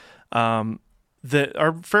 really, that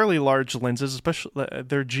are fairly large lenses, especially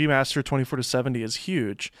their G Master 24-70 is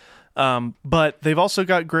huge. But they've also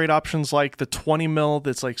got great options like the 20mm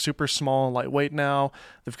that's like super small and lightweight now.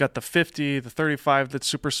 They've got the 50, the 35 that's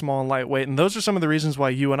super small and lightweight. And those are some of the reasons why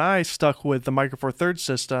you and I stuck with the Micro Four Thirds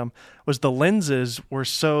system, was the lenses were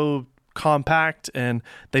so compact and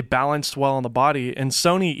they balanced well on the body. And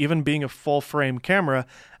Sony, even being a full frame camera,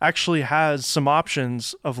 actually has some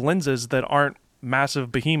options of lenses that aren't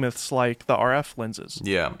massive behemoths like the RF lenses.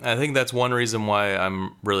 Yeah, I think that's one reason why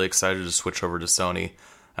I'm really excited to switch over to Sony.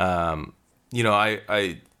 I'm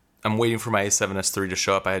waiting for my A7S III to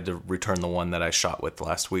show up. I had to return the one that I shot with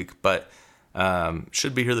last week, but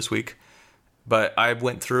should be here this week. But I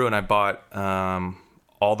went through and I bought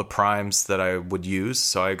all the primes that I would use.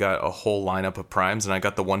 So I got a whole lineup of primes, and I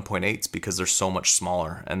got the 1.8s because they're so much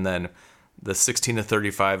smaller. And then the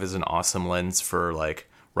 16-35 is an awesome lens for like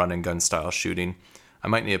run and gun style shooting. I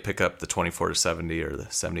might need to pick up the 24-70 or the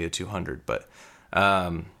 70-200, but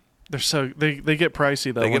they're so they get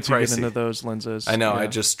pricey though. Once you get into those lenses. I know. Yeah. I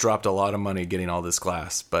just dropped a lot of money getting all this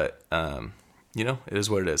glass, but it is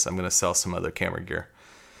what it is. I'm going to sell some other camera gear.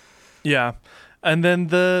 Yeah, and then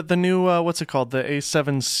the new what's it called? The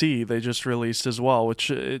A7C they just released as well, which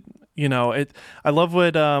I love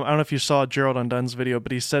what I don't know if you saw Gerald Undun's video,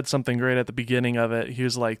 but he said something great at the beginning of it. He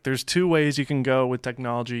was like, "There's two ways you can go with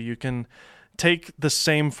technology. You can take the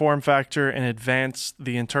same form factor and advance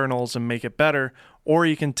the internals and make it better, or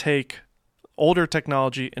you can take older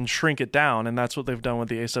technology and shrink it down," and that's what they've done with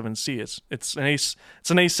the A7C. It's an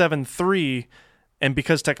A7 III, and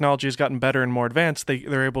because technology has gotten better and more advanced,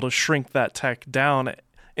 they're able to shrink that tech down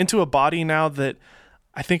into a body now that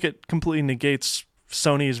I think it completely negates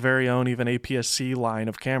Sony's very own even APS-C line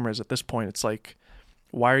of cameras at this point. It's like,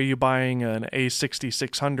 why are you buying an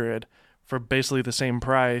A6600 for basically the same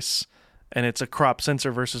price and it's a crop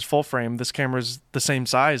sensor versus full frame, this camera's the same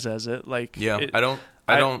size as it. Like, yeah, I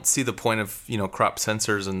don't see the point of, crop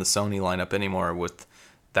sensors in the Sony lineup anymore with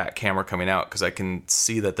that camera coming out, because I can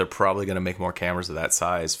see that they're probably going to make more cameras of that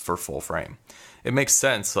size for full frame. It makes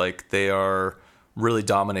sense. Like, they are really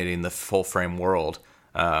dominating the full frame world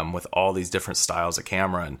with all these different styles of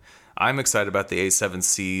camera. And I'm excited about the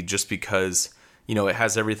A7C just because, it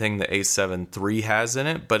has everything the A7 III has in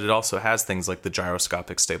it, but it also has things like the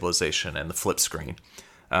gyroscopic stabilization and the flip screen.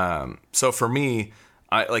 So for me,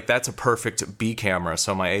 that's a perfect B camera.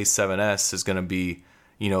 So my A7S is going to be,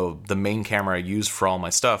 the main camera I use for all my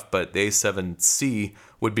stuff, but the A7C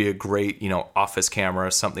would be a great, office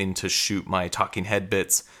camera, something to shoot my talking head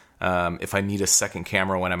bits. If I need a second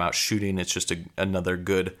camera when I'm out shooting, it's just another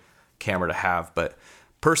good camera to have. But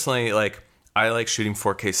personally, I like shooting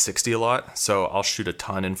 4K 60 a lot, so I'll shoot a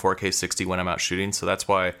ton in 4K 60 when I'm out shooting. So that's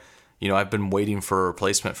why, I've been waiting for a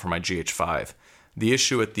replacement for my GH5. The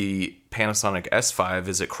issue with the Panasonic S5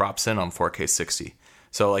 is it crops in on 4K 60.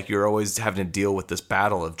 So you're always having to deal with this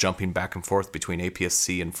battle of jumping back and forth between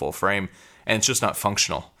APS-C and full frame, and it's just not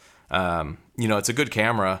functional. It's a good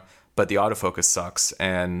camera, but the autofocus sucks,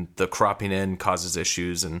 and the cropping in causes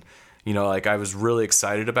issues. And, I was really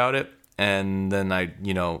excited about it, and then they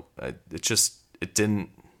didn't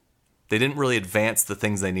really advance the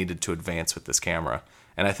things they needed to advance with this camera.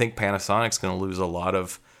 And I think Panasonic's going to lose a lot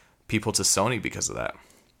of people to Sony because of that.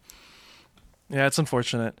 Yeah, it's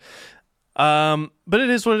unfortunate. But it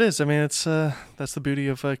is what it is. I mean, it's that's the beauty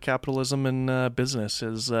of capitalism and business,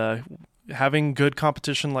 is having good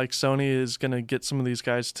competition like Sony is going to get some of these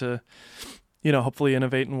guys to, hopefully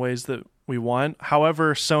innovate in ways that we want.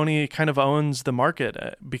 However, Sony kind of owns the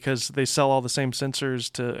market because they sell all the same sensors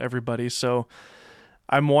to everybody. So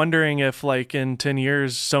I'm wondering if in 10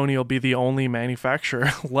 years, Sony will be the only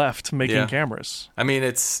manufacturer left making cameras. I mean,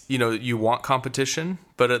 it's, you want competition,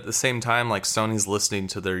 but at the same time, Sony's listening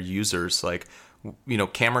to their users.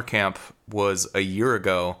 Camera Camp was a year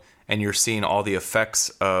ago, and you're seeing all the effects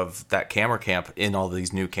of that Camera Camp in all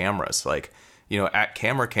these new cameras. At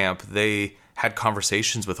Camera Camp, they had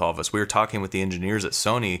conversations with all of us. We were talking with the engineers at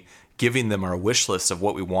Sony, giving them our wish list of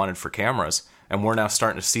what we wanted for cameras. And we're now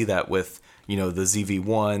starting to see that with, the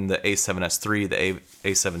ZV-1, the A7S III, the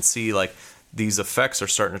A7C. These effects are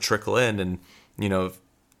starting to trickle in. And,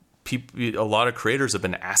 a lot of creators have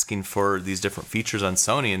been asking for these different features on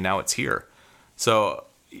Sony, and now it's here. So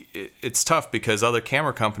it's tough because other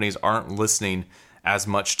camera companies aren't listening as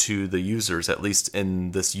much to the users, at least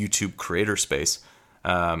in this YouTube creator space.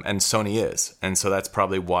 And Sony is. And so that's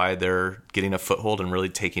probably why they're getting a foothold and really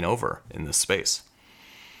taking over in this space.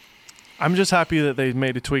 I'm just happy that they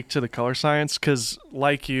made a tweak to the color science, because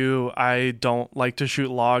like you, I don't like to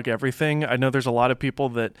shoot log everything. I know there's a lot of people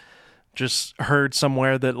that just heard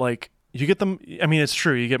somewhere that you get them. I mean, it's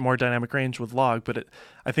true, you get more dynamic range with log, but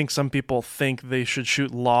I think some people think they should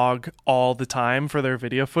shoot log all the time for their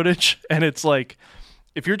video footage. And it's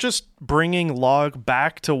if you're just bringing log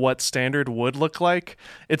back to what standard would look like,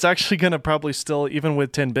 it's actually going to probably still, even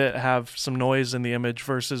with 10-bit, have some noise in the image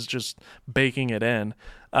versus just baking it in.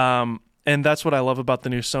 And that's what I love about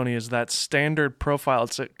the new Sony, is that standard profile.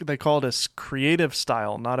 They call it a creative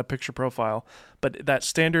style, not a picture profile, but that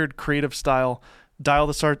standard creative style.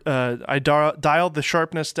 Dialed the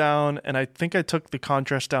sharpness down, and I think I took the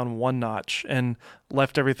contrast down one notch and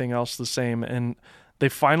left everything else the same. And they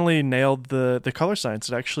finally nailed the color science.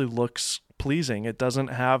 It actually looks pleasing. It doesn't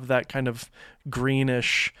have that kind of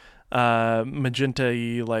greenish,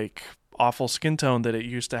 magenta-y, awful skin tone that it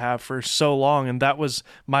used to have for so long. And that was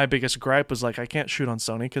my biggest gripe, was I can't shoot on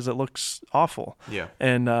Sony because it looks awful. Yeah.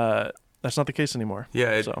 And that's not the case anymore.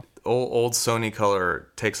 Yeah, old Sony color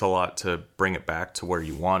takes a lot to bring it back to where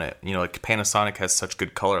you want it. Panasonic has such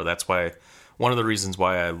good color. That's why, one of the reasons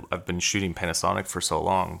why I've been shooting Panasonic for so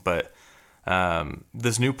long. But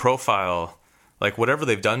this new profile, whatever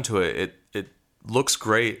they've done to it looks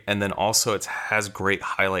great, and then also it has great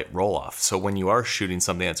highlight roll-off. So when you are shooting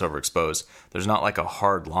something that's overexposed, there's not a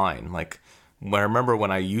hard line. When I remember when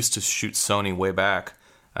I used to shoot Sony way back,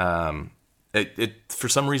 it for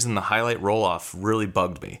some reason the highlight roll-off really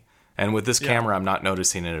bugged me. And with this camera, I'm not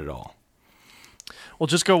noticing it at all. Well,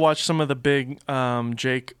 just go watch some of the big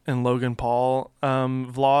Jake and Logan Paul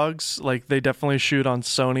vlogs. They definitely shoot on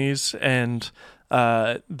Sony's, and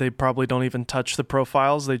they probably don't even touch the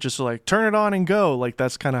profiles. They just turn it on and go.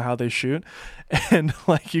 That's kind of how they shoot. And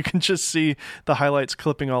you can just see the highlights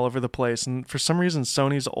clipping all over the place. And for some reason,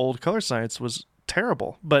 Sony's old color science was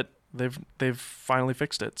terrible. But they've finally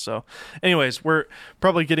fixed it. So anyways, we're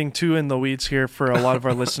probably getting too in the weeds here for a lot of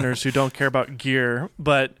our listeners who don't care about gear,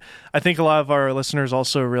 but I think a lot of our listeners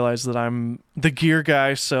also realize that I'm the gear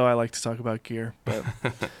guy, so I like to talk about gear. But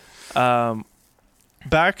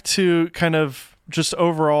back to kind of just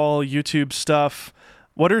overall YouTube stuff,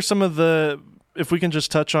 what are some of the, if we can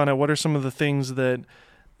just touch on it, what are some of the things that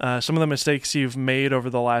some of the mistakes you've made over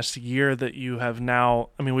the last year that you have now,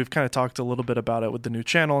 I mean, we've kind of talked a little bit about it with the new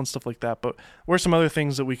channel and stuff like that, but what are some other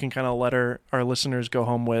things that we can kind of let our listeners go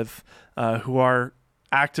home with who are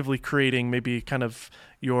actively creating, maybe kind of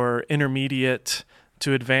your intermediate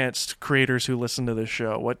to advanced creators who listen to this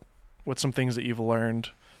show? What's some things that you've learned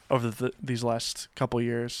over these last couple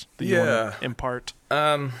years that you want to impart?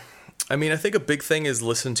 I mean, I think a big thing is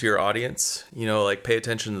listen to your audience, like pay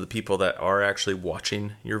attention to the people that are actually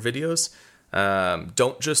watching your videos.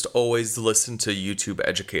 Don't just always listen to YouTube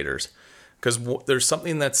educators, because there's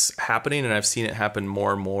something that's happening, and I've seen it happen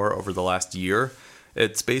more and more over the last year.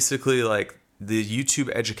 It's basically like the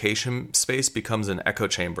YouTube education space becomes an echo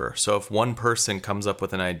chamber. So if one person comes up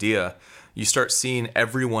with an idea, you start seeing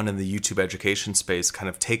everyone in the YouTube education space kind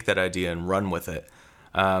of take that idea and run with it.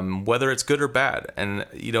 Whether it's good or bad. And,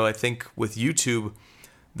 I think with YouTube,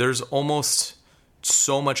 there's almost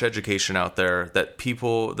so much education out there that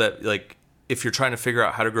people that like, if you're trying to figure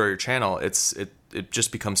out how to grow your channel, it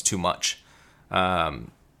just becomes too much.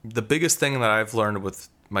 The biggest thing that I've learned with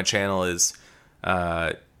my channel is,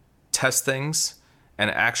 test things and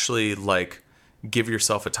actually like give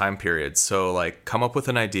yourself a time period. So like come up with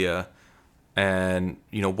an idea, and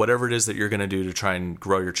whatever it is that you're going to do to try and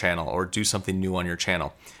grow your channel or do something new on your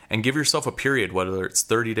channel, and give yourself a period, whether it's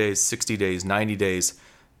 30 days, 60 days, 90 days,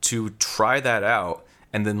 to try that out,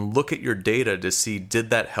 and then look at your data to see, did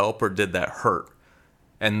that help or did that hurt?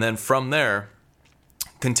 And then from there,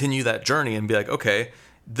 continue that journey and be like, okay,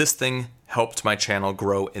 this thing helped my channel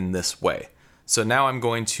grow in this way. So now I'm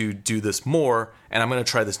going to do this more, and I'm going to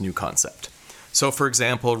try this new concept. So for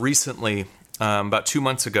example, recently, about 2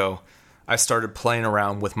 months ago, I started playing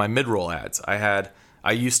around with my mid-roll ads.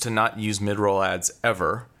 I used to not use mid-roll ads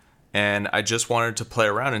ever, and I just wanted to play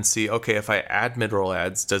around and see, okay, if I add mid-roll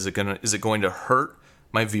ads, is it going to hurt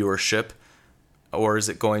my viewership, or is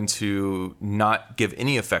it going to not give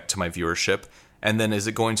any effect to my viewership? And then is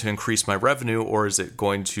it going to increase my revenue, or is it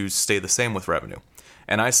going to stay the same with revenue?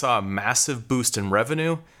 And I saw a massive boost in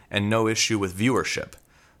revenue and no issue with viewership.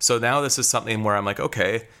 So now this is something where I'm like,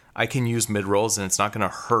 okay, I can use mid-rolls and it's not going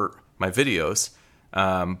to hurt my videos,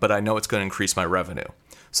 but I know it's going to increase my revenue.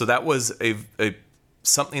 So that was a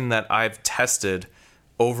something that I've tested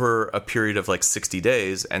over a period of like 60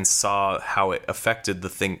 days and saw how it affected the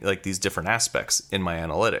thing, like these different aspects in my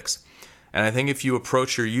analytics. And I think if you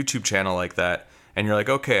approach your YouTube channel like that, and you're like,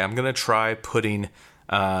 okay, I'm going to try putting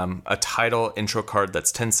a title intro card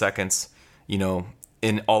that's 10 seconds,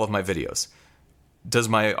 in all of my videos. Does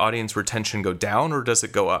my audience retention go down or does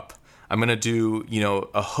it go up? I'm going to do,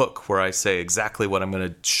 a hook where I say exactly what I'm going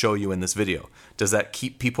to show you in this video. Does that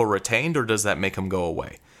keep people retained or does that make them go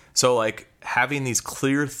away? So like having these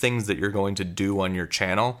clear things that you're going to do on your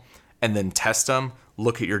channel and then test them,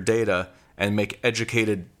 look at your data and make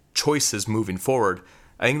educated choices moving forward.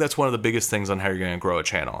 I think that's one of the biggest things on how you're going to grow a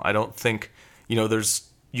channel. I don't think,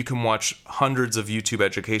 you can watch hundreds of YouTube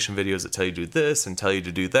education videos that tell you to do this and tell you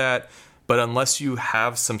to do that. But unless you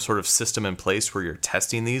have some sort of system in place where you're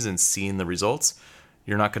testing these and seeing the results,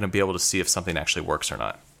 you're not going to be able to see if something actually works or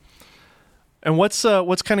not. And what's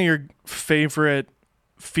kind of your favorite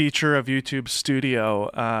feature of YouTube Studio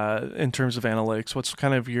in terms of analytics? What's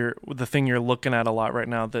kind of the thing you're looking at a lot right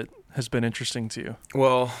now that has been interesting to you?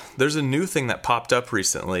 Well, there's a new thing that popped up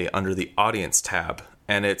recently under the audience tab,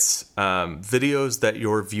 and it's videos that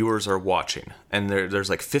your viewers are watching. And there's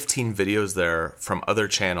like 15 videos there from other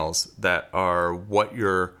channels that are what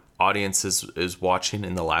your audience is watching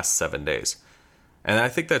in the last 7 days. And I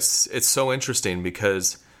think it's so interesting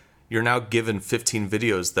because you're now given 15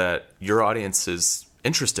 videos that your audience is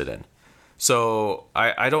interested in. So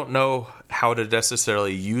I don't know how to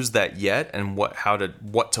necessarily use that yet and what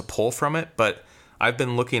to pull from it, but I've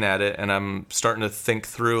been looking at it and I'm starting to think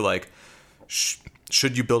through like,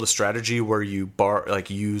 should you build a strategy where you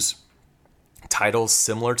use titles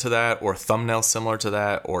similar to that or thumbnails similar to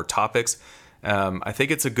that or topics? I think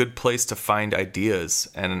it's a good place to find ideas,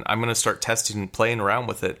 and I'm going to start testing and playing around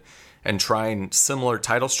with it and trying similar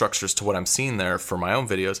title structures to what I'm seeing there for my own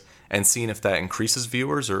videos and seeing if that increases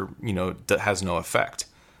viewers or, that has no effect.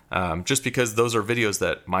 Just because those are videos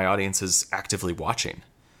that my audience is actively watching.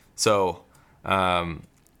 So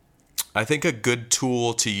I think a good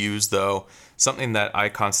tool to use, though, something that I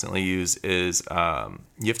constantly use is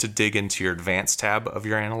you have to dig into your advanced tab of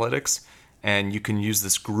your analytics, and you can use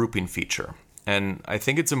this grouping feature. And I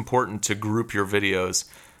think it's important to group your videos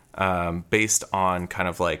based on kind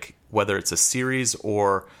of like whether it's a series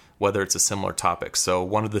or whether it's a similar topic. So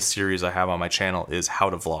one of the series I have on my channel is how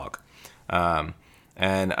to vlog.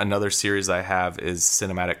 And another series I have is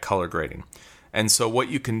cinematic color grading. And so what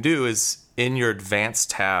you can do is in your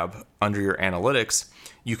advanced tab under your analytics,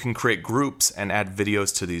 you can create groups and add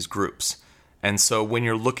videos to these groups. And so when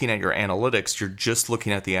you're looking at your analytics, you're just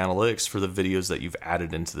looking at the analytics for the videos that you've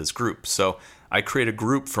added into this group. So I create a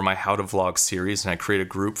group for my how to vlog series, and I create a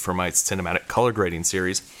group for my cinematic color grading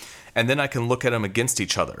series. And then I can look at them against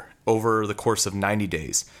each other over the course of 90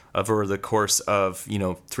 days, over the course of,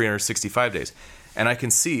 365 days. And I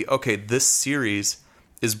can see, okay, this series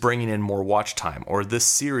is bringing in more watch time, or this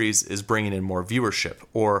series is bringing in more viewership,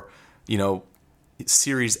 or,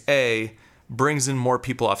 series A brings in more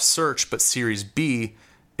people off search, but series B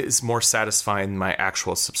is more satisfying my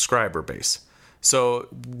actual subscriber base. So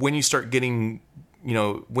when you start getting,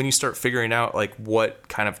 when you start figuring out like what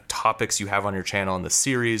kind of topics you have on your channel in the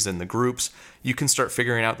series and the groups, you can start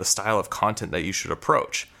figuring out the style of content that you should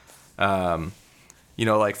approach.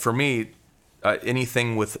 Like for me,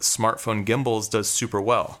 anything with smartphone gimbals does super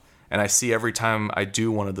well. And I see every time I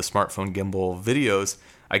do one of the smartphone gimbal videos,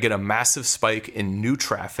 I get a massive spike in new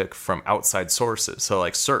traffic from outside sources. So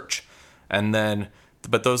like search. And then,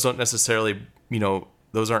 but those aren't necessarily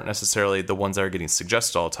the ones that are getting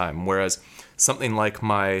suggested all the time. Whereas something like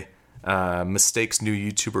my mistakes new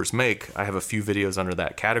YouTubers make, I have a few videos under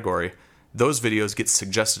that category. Those videos get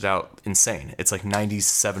suggested out insane. It's like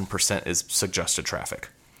 97% is suggested traffic.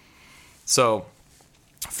 So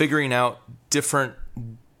figuring out different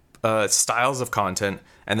styles of content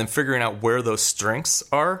and then figuring out where those strengths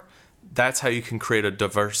are, that's how you can create a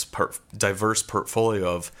diverse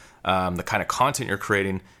portfolio of the kind of content you're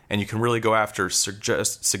creating. And you can really go after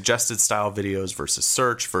suggested style videos versus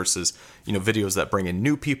search versus, videos that bring in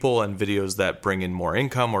new people and videos that bring in more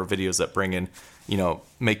income, or videos that bring in,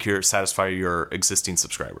 satisfy your existing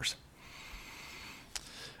subscribers.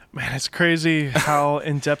 Man, it's crazy how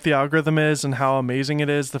in-depth the algorithm is and how amazing it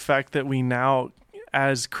is. The fact that we now,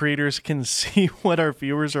 as creators, can see what our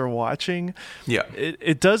viewers are watching. Yeah.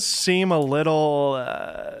 It does seem a little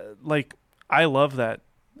like I love that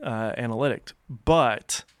analytic,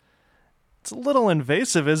 but it's a little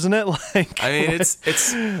invasive, isn't it? Like, I mean,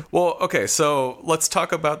 it's well, okay. So let's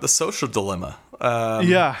talk about The Social Dilemma.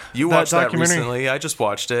 Yeah, you watched that recently. I just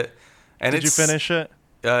watched it, and did you finish it?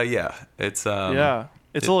 Yeah, it's yeah,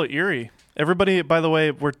 it's a little eerie. Everybody, by the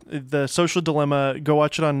way, The Social Dilemma. Go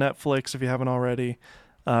watch it on Netflix if you haven't already.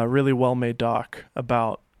 Really well made doc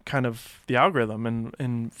about kind of the algorithm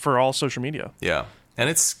and for all social media. Yeah. And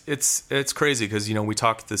it's crazy because, we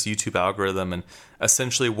talked this YouTube algorithm, and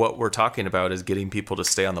essentially what we're talking about is getting people to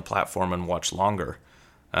stay on the platform and watch longer.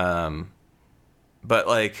 But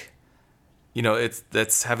like,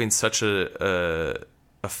 that's having such a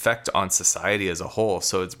effect on society as a whole.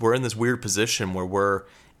 So we're in this weird position where we're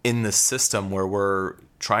in this system where we're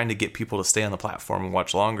trying to get people to stay on the platform and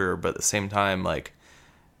watch longer, but at the same time, like,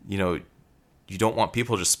 you don't want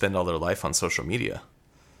people to just spend all their life on social media.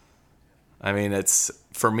 I mean,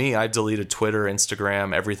 for me, I deleted Twitter,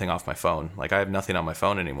 Instagram, everything off my phone. Like, I have nothing on my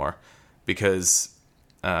phone anymore because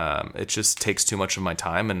it just takes too much of my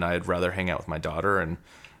time, and I'd rather hang out with my daughter, and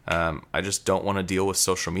I just don't want to deal with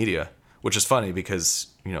social media, which is funny because,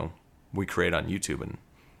 we create on YouTube. And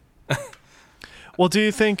well, do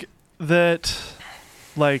you think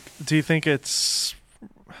it's,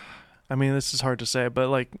 I mean, this is hard to say, but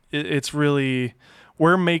like, it's really,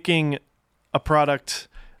 we're making a product,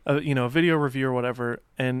 a video review or whatever,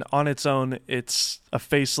 and on its own, it's a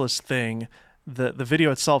faceless thing. The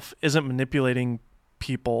video itself isn't manipulating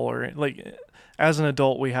people, or like, as an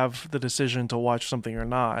adult, we have the decision to watch something or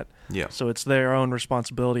not. Yeah. So it's their own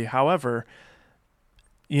responsibility. However,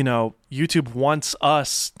 YouTube wants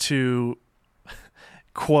us to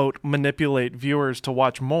quote manipulate viewers to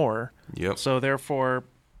watch more. Yep. So therefore,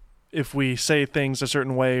 if we say things a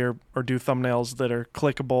certain way or do thumbnails that are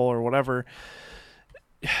clickable or whatever,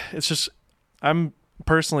 it's just, I'm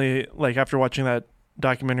personally, like, after watching that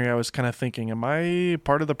documentary, I was kind of thinking, am I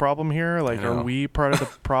part of the problem here? Like, are we part of the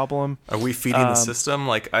problem? Are we feeding the system?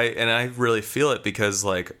 Like, I really feel it because,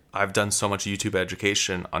 like, I've done so much YouTube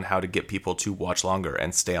education on how to get people to watch longer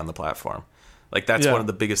and stay on the platform. Like, that's one of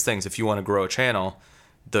the biggest things. If you want to grow a channel,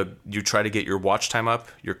 you try to get your watch time up,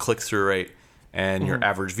 your click-through rate, and your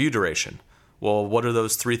average view duration. Well, what are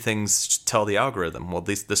those 3 things tell the algorithm? Well,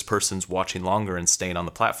 this person's watching longer and staying on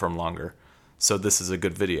the platform longer, so this is a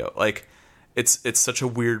good video. Like, it's such a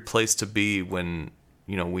weird place to be when,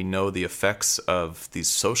 you know, we know the effects of these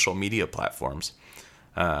social media platforms.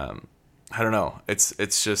 I don't know.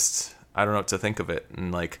 It's just, I don't know what to think of it.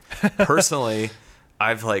 And like, personally,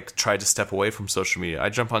 I've like tried to step away from social media. I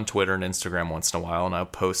jump on Twitter and Instagram once in a while and I'll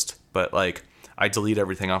post, but like I delete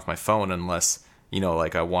everything off my phone unless, you know,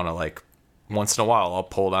 like I want to, like, once in a while I'll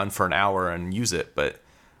pull it on for an hour and use it, but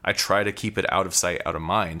I try to keep it out of sight, out of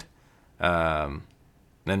mind.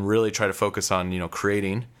 And really try to focus on, you know,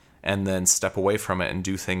 creating, and then step away from it and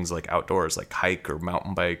do things like outdoors, like hike or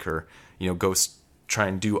mountain bike, or, you know, go try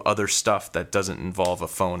and do other stuff that doesn't involve a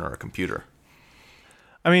phone or a computer.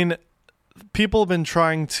 I mean, people have been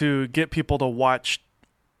trying to get people to watch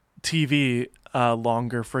TV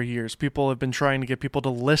longer for years. People have been trying to get people to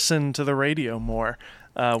listen to the radio more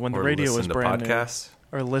when the radio was brand podcasts.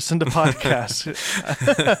 New. Or listen to podcasts.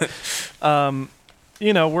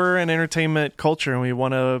 You know, we're an entertainment culture and we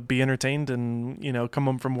want to be entertained and, you know, come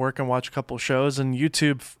home from work and watch a couple shows. And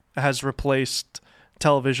YouTube has replaced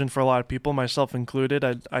television for a lot of people, myself included.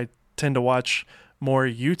 I tend to watch more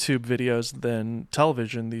YouTube videos than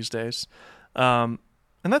television these days. And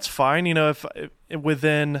that's fine, you know, if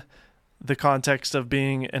within the context of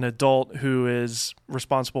being an adult who is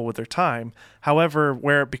responsible with their time. However,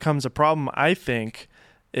 where it becomes a problem, I think,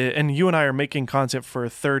 and you and I are making content for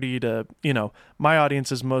 30 to, you know, my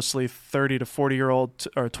audience is mostly 30 to 40-year-old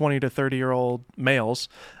or 20 to 30-year-old males.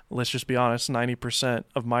 Let's just be honest, 90%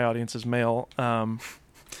 of my audience is male. I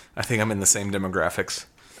think I'm in the same demographics.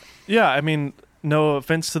 Yeah, I mean, no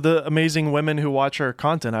offense to the amazing women who watch our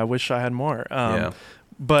content. I wish I had more. Yeah.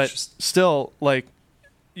 But still, like,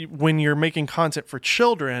 when you're making content for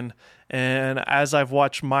children, and as I've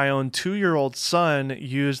watched my own 2-year-old son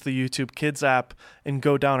use the YouTube Kids app and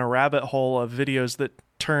go down a rabbit hole of videos that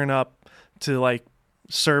turn up to like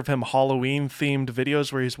serve him Halloween themed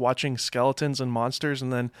videos where he's watching skeletons and monsters,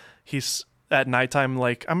 and then he's at nighttime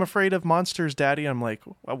like, I'm afraid of monsters, Daddy. I'm like,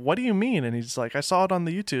 what do you mean? And he's like, I saw it on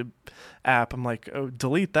the YouTube app. I'm like, oh,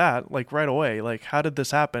 delete that like right away. Like, how did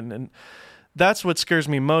this happen? And that's what scares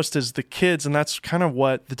me most is the kids. And that's kind of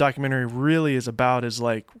what the documentary really is about, is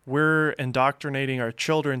like, we're indoctrinating our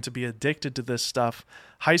children to be addicted to this stuff.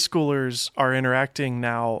 High schoolers are interacting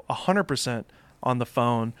now 100% on the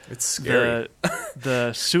phone. It's scary.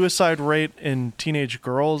 The suicide rate in teenage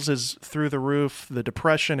girls is through the roof. The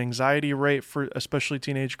depression, anxiety rate for especially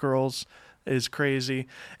teenage girls is crazy.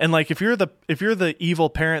 And like, if you're the evil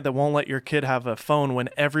parent that won't let your kid have a phone when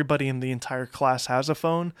everybody in the entire class has a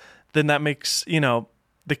phone, then that makes, you know,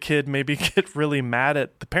 the kid maybe get really mad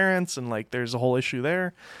at the parents, and like there's a whole issue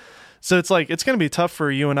there. So it's like, it's going to be tough for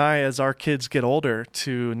you and I as our kids get older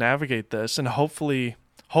to navigate this. And hopefully,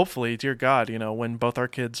 dear God, you know, when both our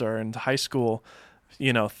kids are in high school,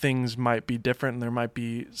 you know, things might be different and there might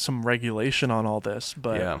be some regulation on all this.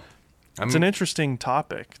 But yeah, it's an interesting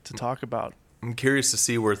topic to talk about. I'm curious to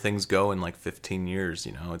see where things go in like 15 years.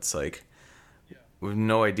 You know, it's like, we have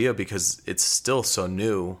no idea because it's still so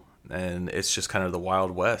new and it's just kind of the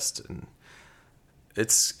Wild West. And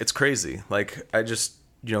it's crazy. Like, I just,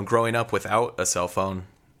 you know, growing up without a cell phone,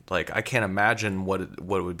 like, I can't imagine what it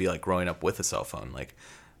would be like growing up with a cell phone. Like,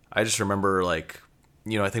 I just remember, like,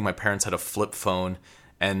 you know, I think my parents had a flip phone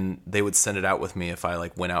and they would send it out with me if I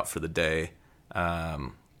like went out for the day,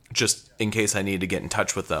 just in case I needed to get in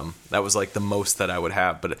touch with them. That was like the most that I would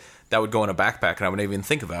have, but that would go in a backpack and I wouldn't even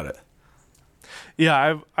think about it.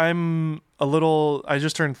 Yeah, I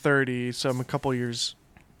just turned 30, so I'm a couple years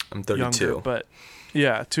I'm 32. younger, but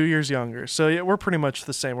yeah, 2 years younger. So yeah, we're pretty much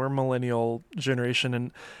the same. We're a millennial generation,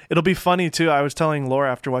 and it'll be funny too. I was telling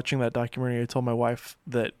Laura after watching that documentary, I told my wife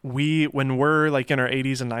that when we're like in our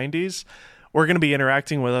 80s and 90s, we're going to be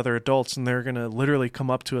interacting with other adults, and they're going to literally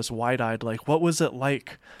come up to us wide-eyed, like, what was it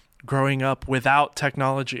like growing up without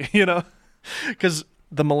technology, you know? Because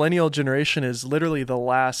the millennial generation is literally the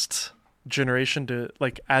last generation to,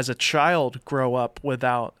 like, as a child, grow up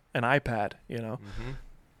without an iPad, you know? Mm-hmm.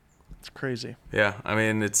 It's crazy. Yeah, I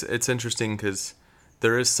mean, it's interesting because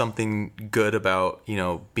there is something good about, you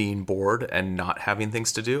know, being bored and not having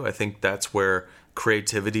things to do. I think that's where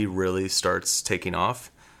creativity really starts taking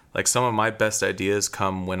off. Like, some of my best ideas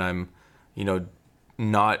come when I'm, you know,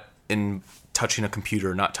 not in touching a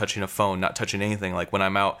computer, not touching a phone, not touching anything. Like, when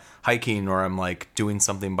I'm out hiking or I'm like doing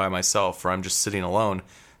something by myself or I'm just sitting alone,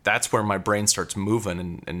 that's where my brain starts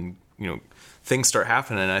moving and you know, things start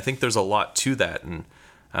happening. And I think there's a lot to that. And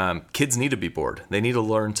kids need to be bored. They need to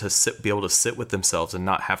learn to be able to sit with themselves and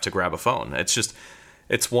not have to grab a phone.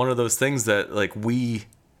 It's one of those things that, like, we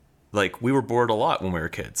like we were bored a lot when we were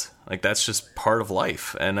kids. Like that's just part of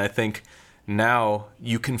life. And I think now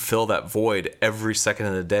you can fill that void every second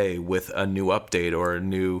of the day with a new update or a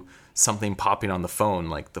new something popping on the phone.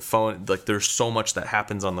 Like the phone, like there's so much that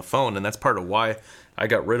happens on the phone, and that's part of why I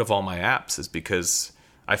got rid of all my apps, is because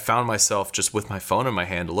I found myself just with my phone in my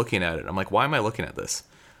hand looking at it. I'm like, why am I looking at this?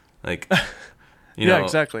 Like, you know,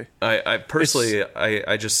 exactly. I personally,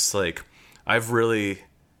 I just like, I've really,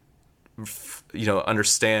 you know,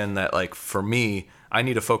 understand that like for me, I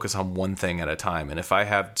need to focus on one thing at a time. And if I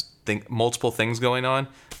have multiple things going on,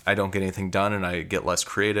 I don't get anything done, and I get less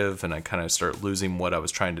creative, and I kind of start losing what I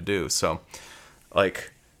was trying to do. So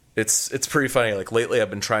like, it's pretty funny. Like lately I've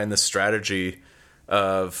been trying this strategy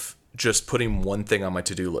of just putting one thing on my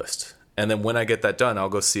to-do list. And then when I get that done, I'll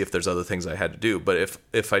go see if there's other things I had to do. But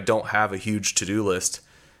if I don't have a huge to-do list,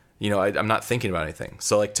 you know, I'm not thinking about anything.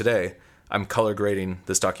 So like today, I'm color grading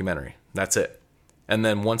this documentary. That's it. And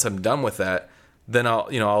then once I'm done with that, then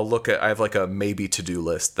I'll look at, I have like a maybe to-do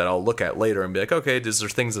list that I'll look at later and be like, okay, is there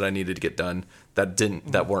things that I needed to get done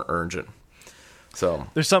that weren't urgent? So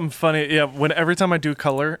there's something funny. Yeah. Every time I do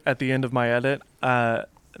color at the end of my edit,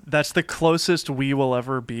 that's the closest we will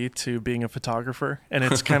ever be to being a photographer. And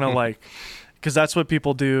it's kind of like, because that's what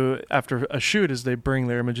people do after a shoot, is they bring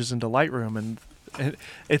their images into Lightroom, and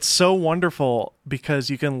it's so wonderful because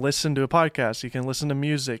you can listen to a podcast, you can listen to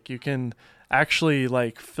music, you can actually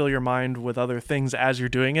like fill your mind with other things as you're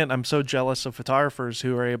doing it. And I'm so jealous of photographers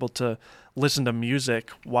who are able to listen to music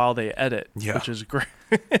while they edit, which is great.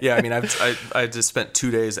 Yeah, I mean, I just spent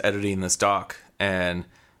 2 days editing this doc, and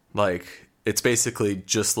like it's basically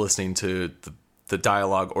just listening to the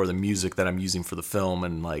dialogue or the music that I'm using for the film,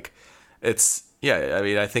 and like I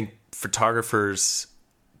mean, I think photographers,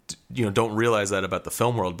 you know, don't realize that about the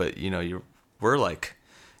film world, but you know,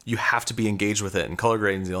 you have to be engaged with it, and color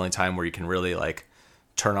grading is the only time where you can really like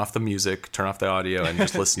turn off the music, turn off the audio, and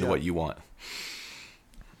just listen to what you want.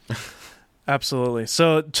 Absolutely.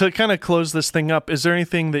 So to kind of close this thing up, is there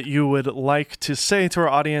anything that you would like to say to our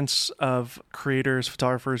audience of creators,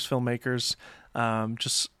 photographers, filmmakers,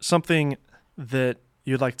 just something that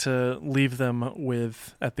you'd like to leave them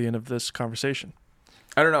with at the end of this conversation?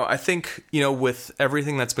 I don't know. I think, you know, with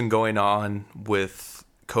everything that's been going on with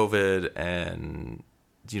COVID and,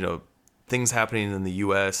 you know, things happening in the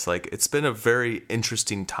US, like it's been a very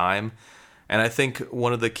interesting time. And I think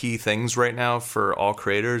one of the key things right now for all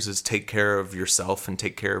creators is take care of yourself and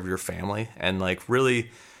take care of your family, and like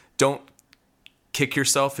really don't kick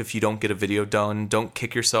yourself if you don't get a video done. Don't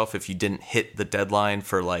kick yourself if you didn't hit the deadline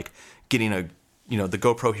for like getting the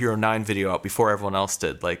GoPro Hero 9 video out before everyone else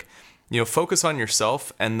did. Like, you know, focus on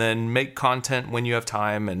yourself and then make content when you have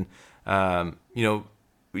time. And, you know,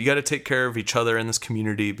 you got to take care of each other in this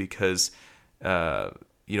community because, you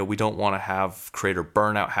know, we don't want to have creator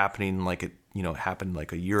burnout happening like it, you know, happened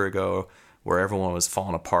like a year ago where everyone was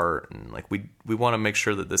falling apart. And like, we want to make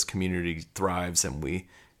sure that this community thrives and we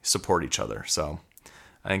support each other. So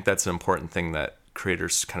I think that's an important thing that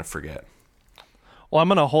creators kind of forget. Well, I'm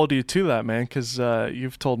going to hold you to that, man, because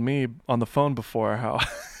you've told me on the phone before how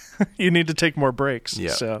you need to take more breaks.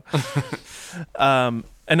 Yeah. So,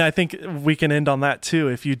 and I think we can end on that too.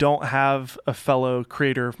 If you don't have a fellow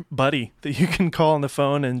creator buddy that you can call on the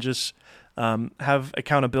phone and just have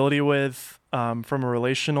accountability with from a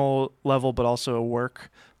relational level, but also a work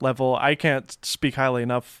level, I can't speak highly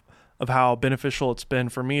enough of how beneficial it's been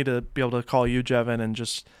for me to be able to call you, Jevin, and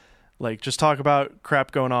just talk about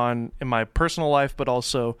crap going on in my personal life, but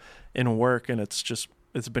also in work. And it's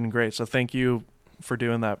been great. So thank you for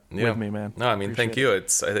doing that with me, man. No, I mean, thank you. I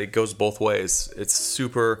think it goes both ways. It's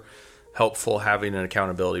super helpful having an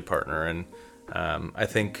accountability partner. And I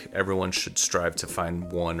think everyone should strive to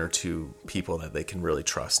find one or two people that they can really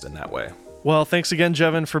trust in that way. Well, thanks again,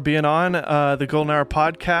 Jevin, for being on the Golden Hour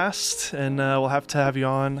podcast. And we'll have to have you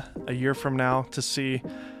on a year from now to see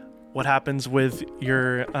what happens with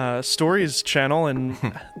your stories channel. And,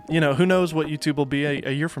 you know, who knows what YouTube will be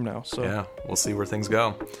a year from now. So yeah, we'll see where things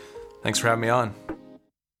go. Thanks for having me on.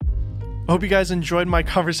 I hope you guys enjoyed my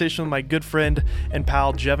conversation with my good friend and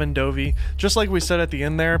pal, Jevin Dovey. Just like we said at the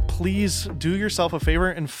end there, please do yourself a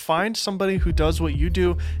favor and find somebody who does what you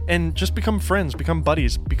do and just become friends, become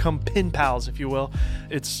buddies, become pen pals, if you will.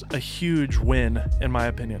 It's a huge win, in my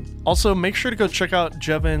opinion. Also, make sure to go check out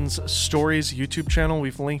Jevin's Stories YouTube channel.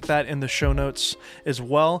 We've linked that in the show notes as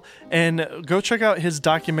well. And go check out his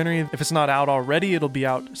documentary. If it's not out already, it'll be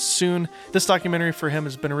out soon. This documentary for him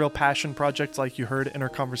has been a real passion project, like you heard in our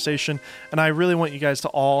conversation. And I really want you guys to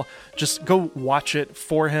all just go watch it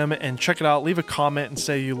for him and check it out. Leave a comment and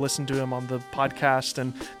say you listened to him on the podcast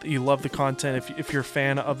and that you love the content if you're a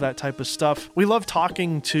fan of that type of stuff. We love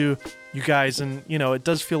talking to you guys, and it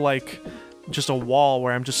does feel like just a wall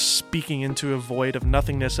where I'm just speaking into a void of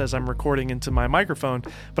nothingness as I'm recording into my microphone.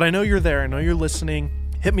 But I know you're there. I know you're listening.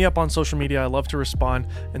 Hit me up on social media. I love to respond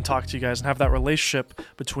and talk to you guys and have that relationship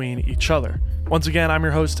between each other. Once again, I'm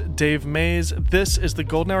your host, Dave Mays. This is the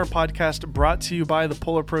Golden Hour Podcast, brought to you by the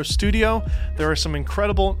Polar Pro Studio. There are some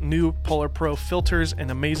incredible new Polar Pro filters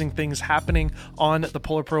and amazing things happening on the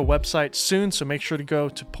Polar Pro website soon, so make sure to go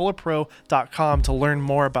to polarpro.com to learn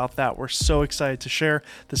more about that. We're so excited to share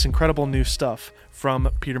this incredible new stuff from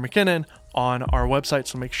Peter McKinnon on our website,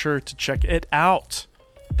 so make sure to check it out.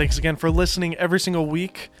 Thanks again for listening every single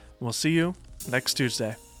week. We'll see you next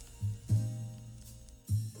Tuesday.